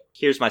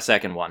 Here's my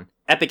second one.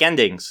 Epic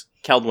Endings.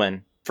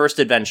 Keldwin. First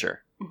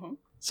adventure. Mhm.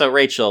 So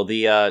Rachel,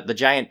 the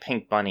giant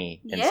pink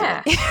bunny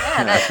incident.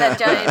 Yeah, that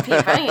giant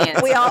pink bunny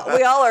incident. we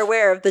all are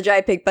aware of the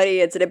giant pig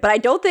bunny incident, but I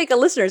don't think the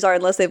listeners are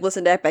unless they've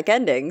listened to Epic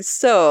Endings.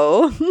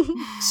 So,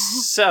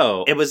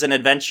 So it was an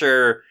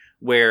adventure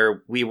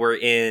where we were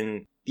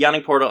in the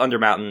Yawning Portal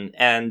Undermountain,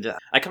 and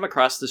I come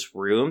across this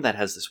room that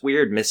has this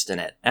weird mist in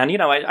it. And,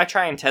 I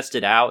try and test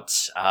it out,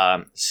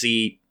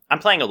 see... I'm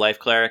playing a Life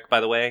Cleric,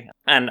 by the way,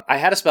 and I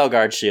had a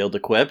Spellguard Shield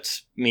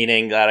equipped,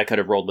 meaning that I could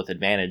have rolled with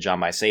advantage on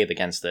my save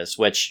against this,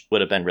 which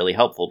would have been really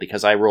helpful,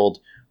 because I rolled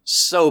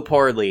so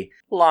poorly.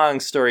 Long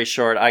story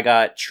short, I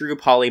got true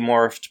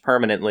polymorphed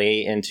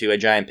permanently into a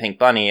giant pink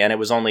bunny, and it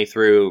was only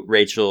through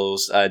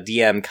Rachel's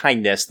DM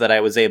kindness that I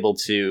was able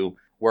to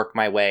work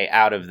my way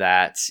out of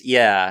that.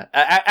 Yeah,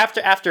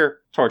 after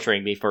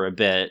torturing me for a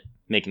bit,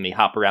 making me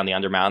hop around the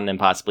Undermountain and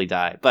possibly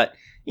die. But,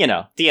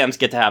 DMs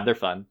get to have their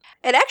fun.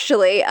 and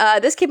actually,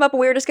 this came up when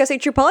we were discussing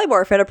True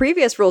Polymorph in a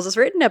previous Rules as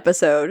Written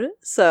episode.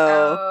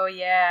 So, Oh,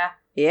 yeah.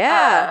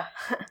 yeah.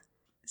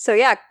 So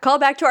yeah, call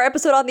back to our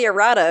episode on the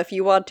errata if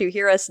you want to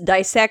hear us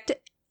dissect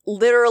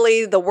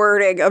literally the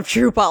wording of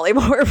True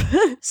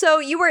Polymorph. So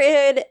you were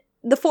in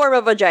the form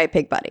of a giant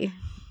pig bunny.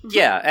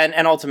 Yeah,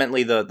 and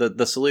ultimately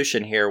the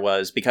solution here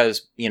was,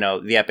 because,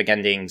 the Epic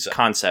Endings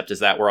concept is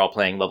that we're all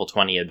playing level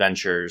 20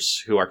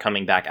 adventurers who are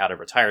coming back out of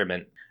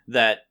retirement,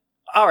 that,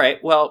 all right,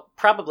 well,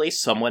 probably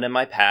someone in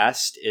my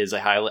past is a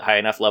high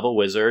enough level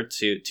wizard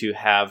to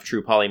have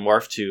True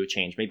Polymorph to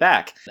change me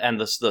back. And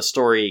the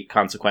story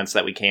consequence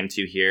that we came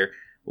to here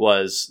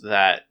was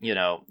that,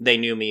 they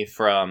knew me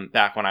from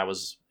back when I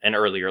was an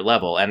earlier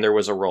level, and there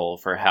was a roll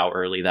for how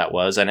early that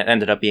was, and it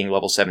ended up being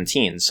level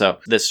 17. So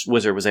this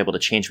wizard was able to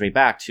change me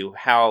back to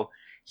how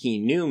he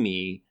knew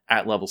me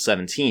at level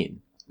 17.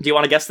 Do you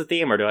want to guess the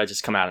theme, or do I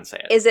just come out and say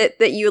it? Is it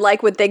that you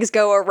like when things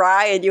go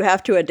awry and you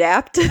have to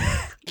adapt?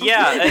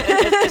 Yeah,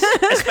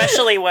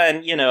 especially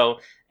when,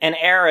 an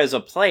error as a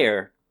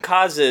player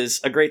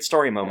causes a great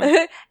story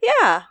moment.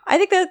 Yeah, I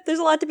think that there's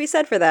a lot to be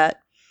said for that.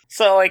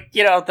 So,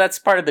 that's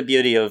part of the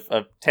beauty of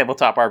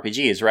tabletop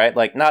RPGs, right?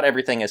 Like, not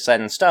everything is set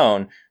in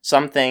stone.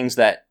 Some things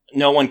that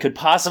no one could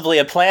possibly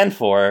have planned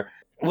for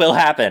will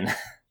happen.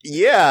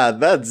 Yeah,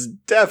 that's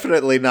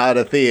definitely not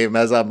a theme,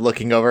 as I'm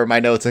looking over my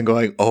notes and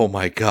going, oh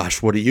my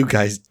gosh, what are you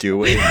guys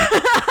doing?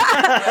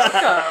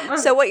 Welcome.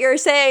 So what you're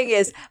saying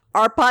is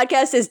our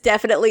podcast is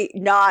definitely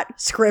not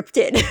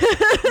scripted.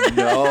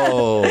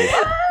 No.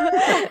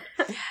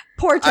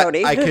 Poor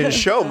Tony. I can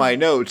show my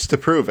notes to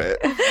prove it.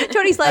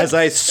 Tony's like, As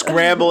I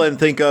scramble and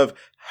think of,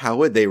 how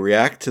would they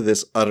react to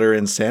this utter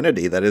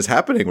insanity that is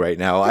happening right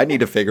now? I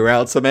need to figure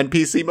out some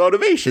NPC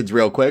motivations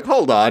real quick.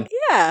 Hold on.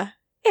 yeah,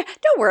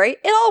 don't worry.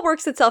 It all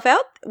works itself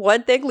out.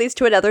 One thing leads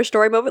to another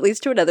story moment, leads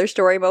to another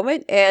story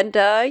moment. And,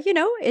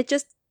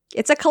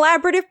 it's a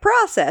collaborative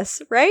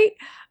process, right?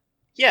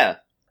 Yeah.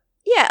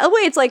 Yeah, in a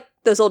way, it's like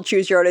those old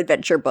choose your own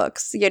adventure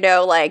books. You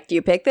know, like, do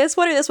you pick this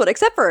one or this one?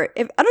 Except for,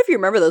 I don't know if you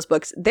remember those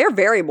books. They're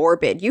very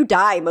morbid. You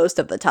die most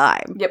of the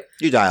time. Yep.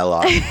 You die a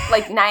lot.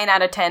 Like 9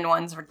 out of 10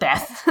 ones were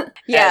death.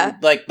 Yeah.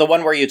 And, like, the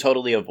one where you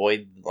totally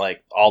avoid,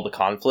 like, all the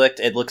conflict,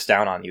 it looks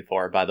down on you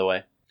for, by the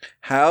way.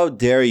 How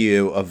dare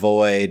you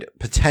avoid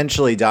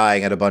potentially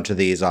dying at a bunch of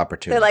these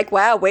opportunities? They're like,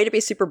 wow, way to be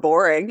super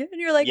boring. And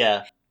you're like,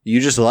 Yeah. You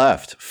just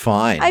left.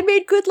 Fine. I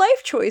made good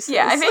life choices.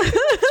 Yeah, I made good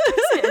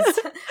choices.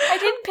 I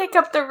didn't pick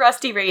up the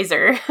rusty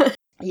razor.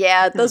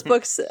 Yeah, those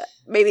books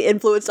maybe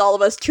influenced all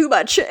of us too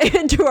much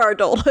into our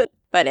adulthood.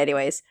 But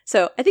anyways,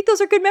 so I think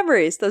those are good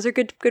memories. Those are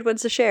good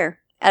ones to share.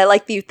 And I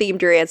like that you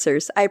themed your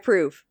answers. I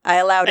approve. I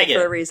allowed Thank it for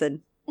you. a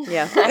reason.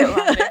 Yeah. I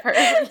allowed it for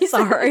a reason.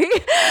 Sorry.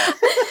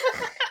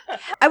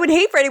 I would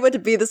hate for anyone to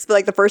be this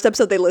like the first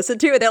episode they listen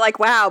to and they're like,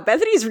 wow,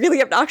 Bethany's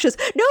really obnoxious.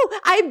 No,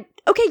 I'm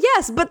okay,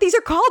 yes, but these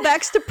are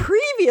callbacks to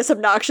previous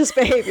obnoxious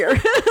behavior.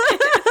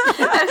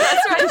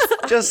 That's right.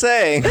 Just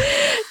saying.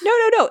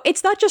 No.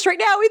 It's not just right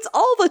now, it's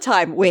all the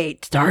time.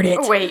 Wait, start it.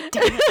 Wait.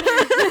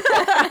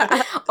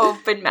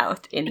 Open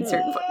mouth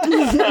insert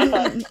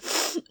foot.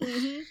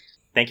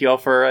 Thank you all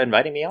for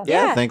inviting me on.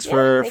 Yeah, Thanks yeah,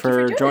 for thank you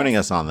for doing joining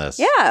us on this.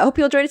 Yeah, I hope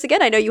you'll join us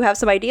again. I know you have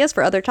some ideas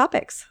for other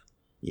topics.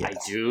 Yes.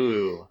 I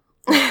do.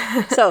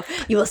 So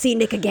you will see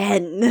Nick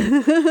again.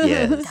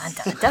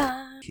 Yes. Dun, dun,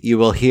 dun. You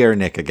will hear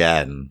Nick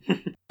again.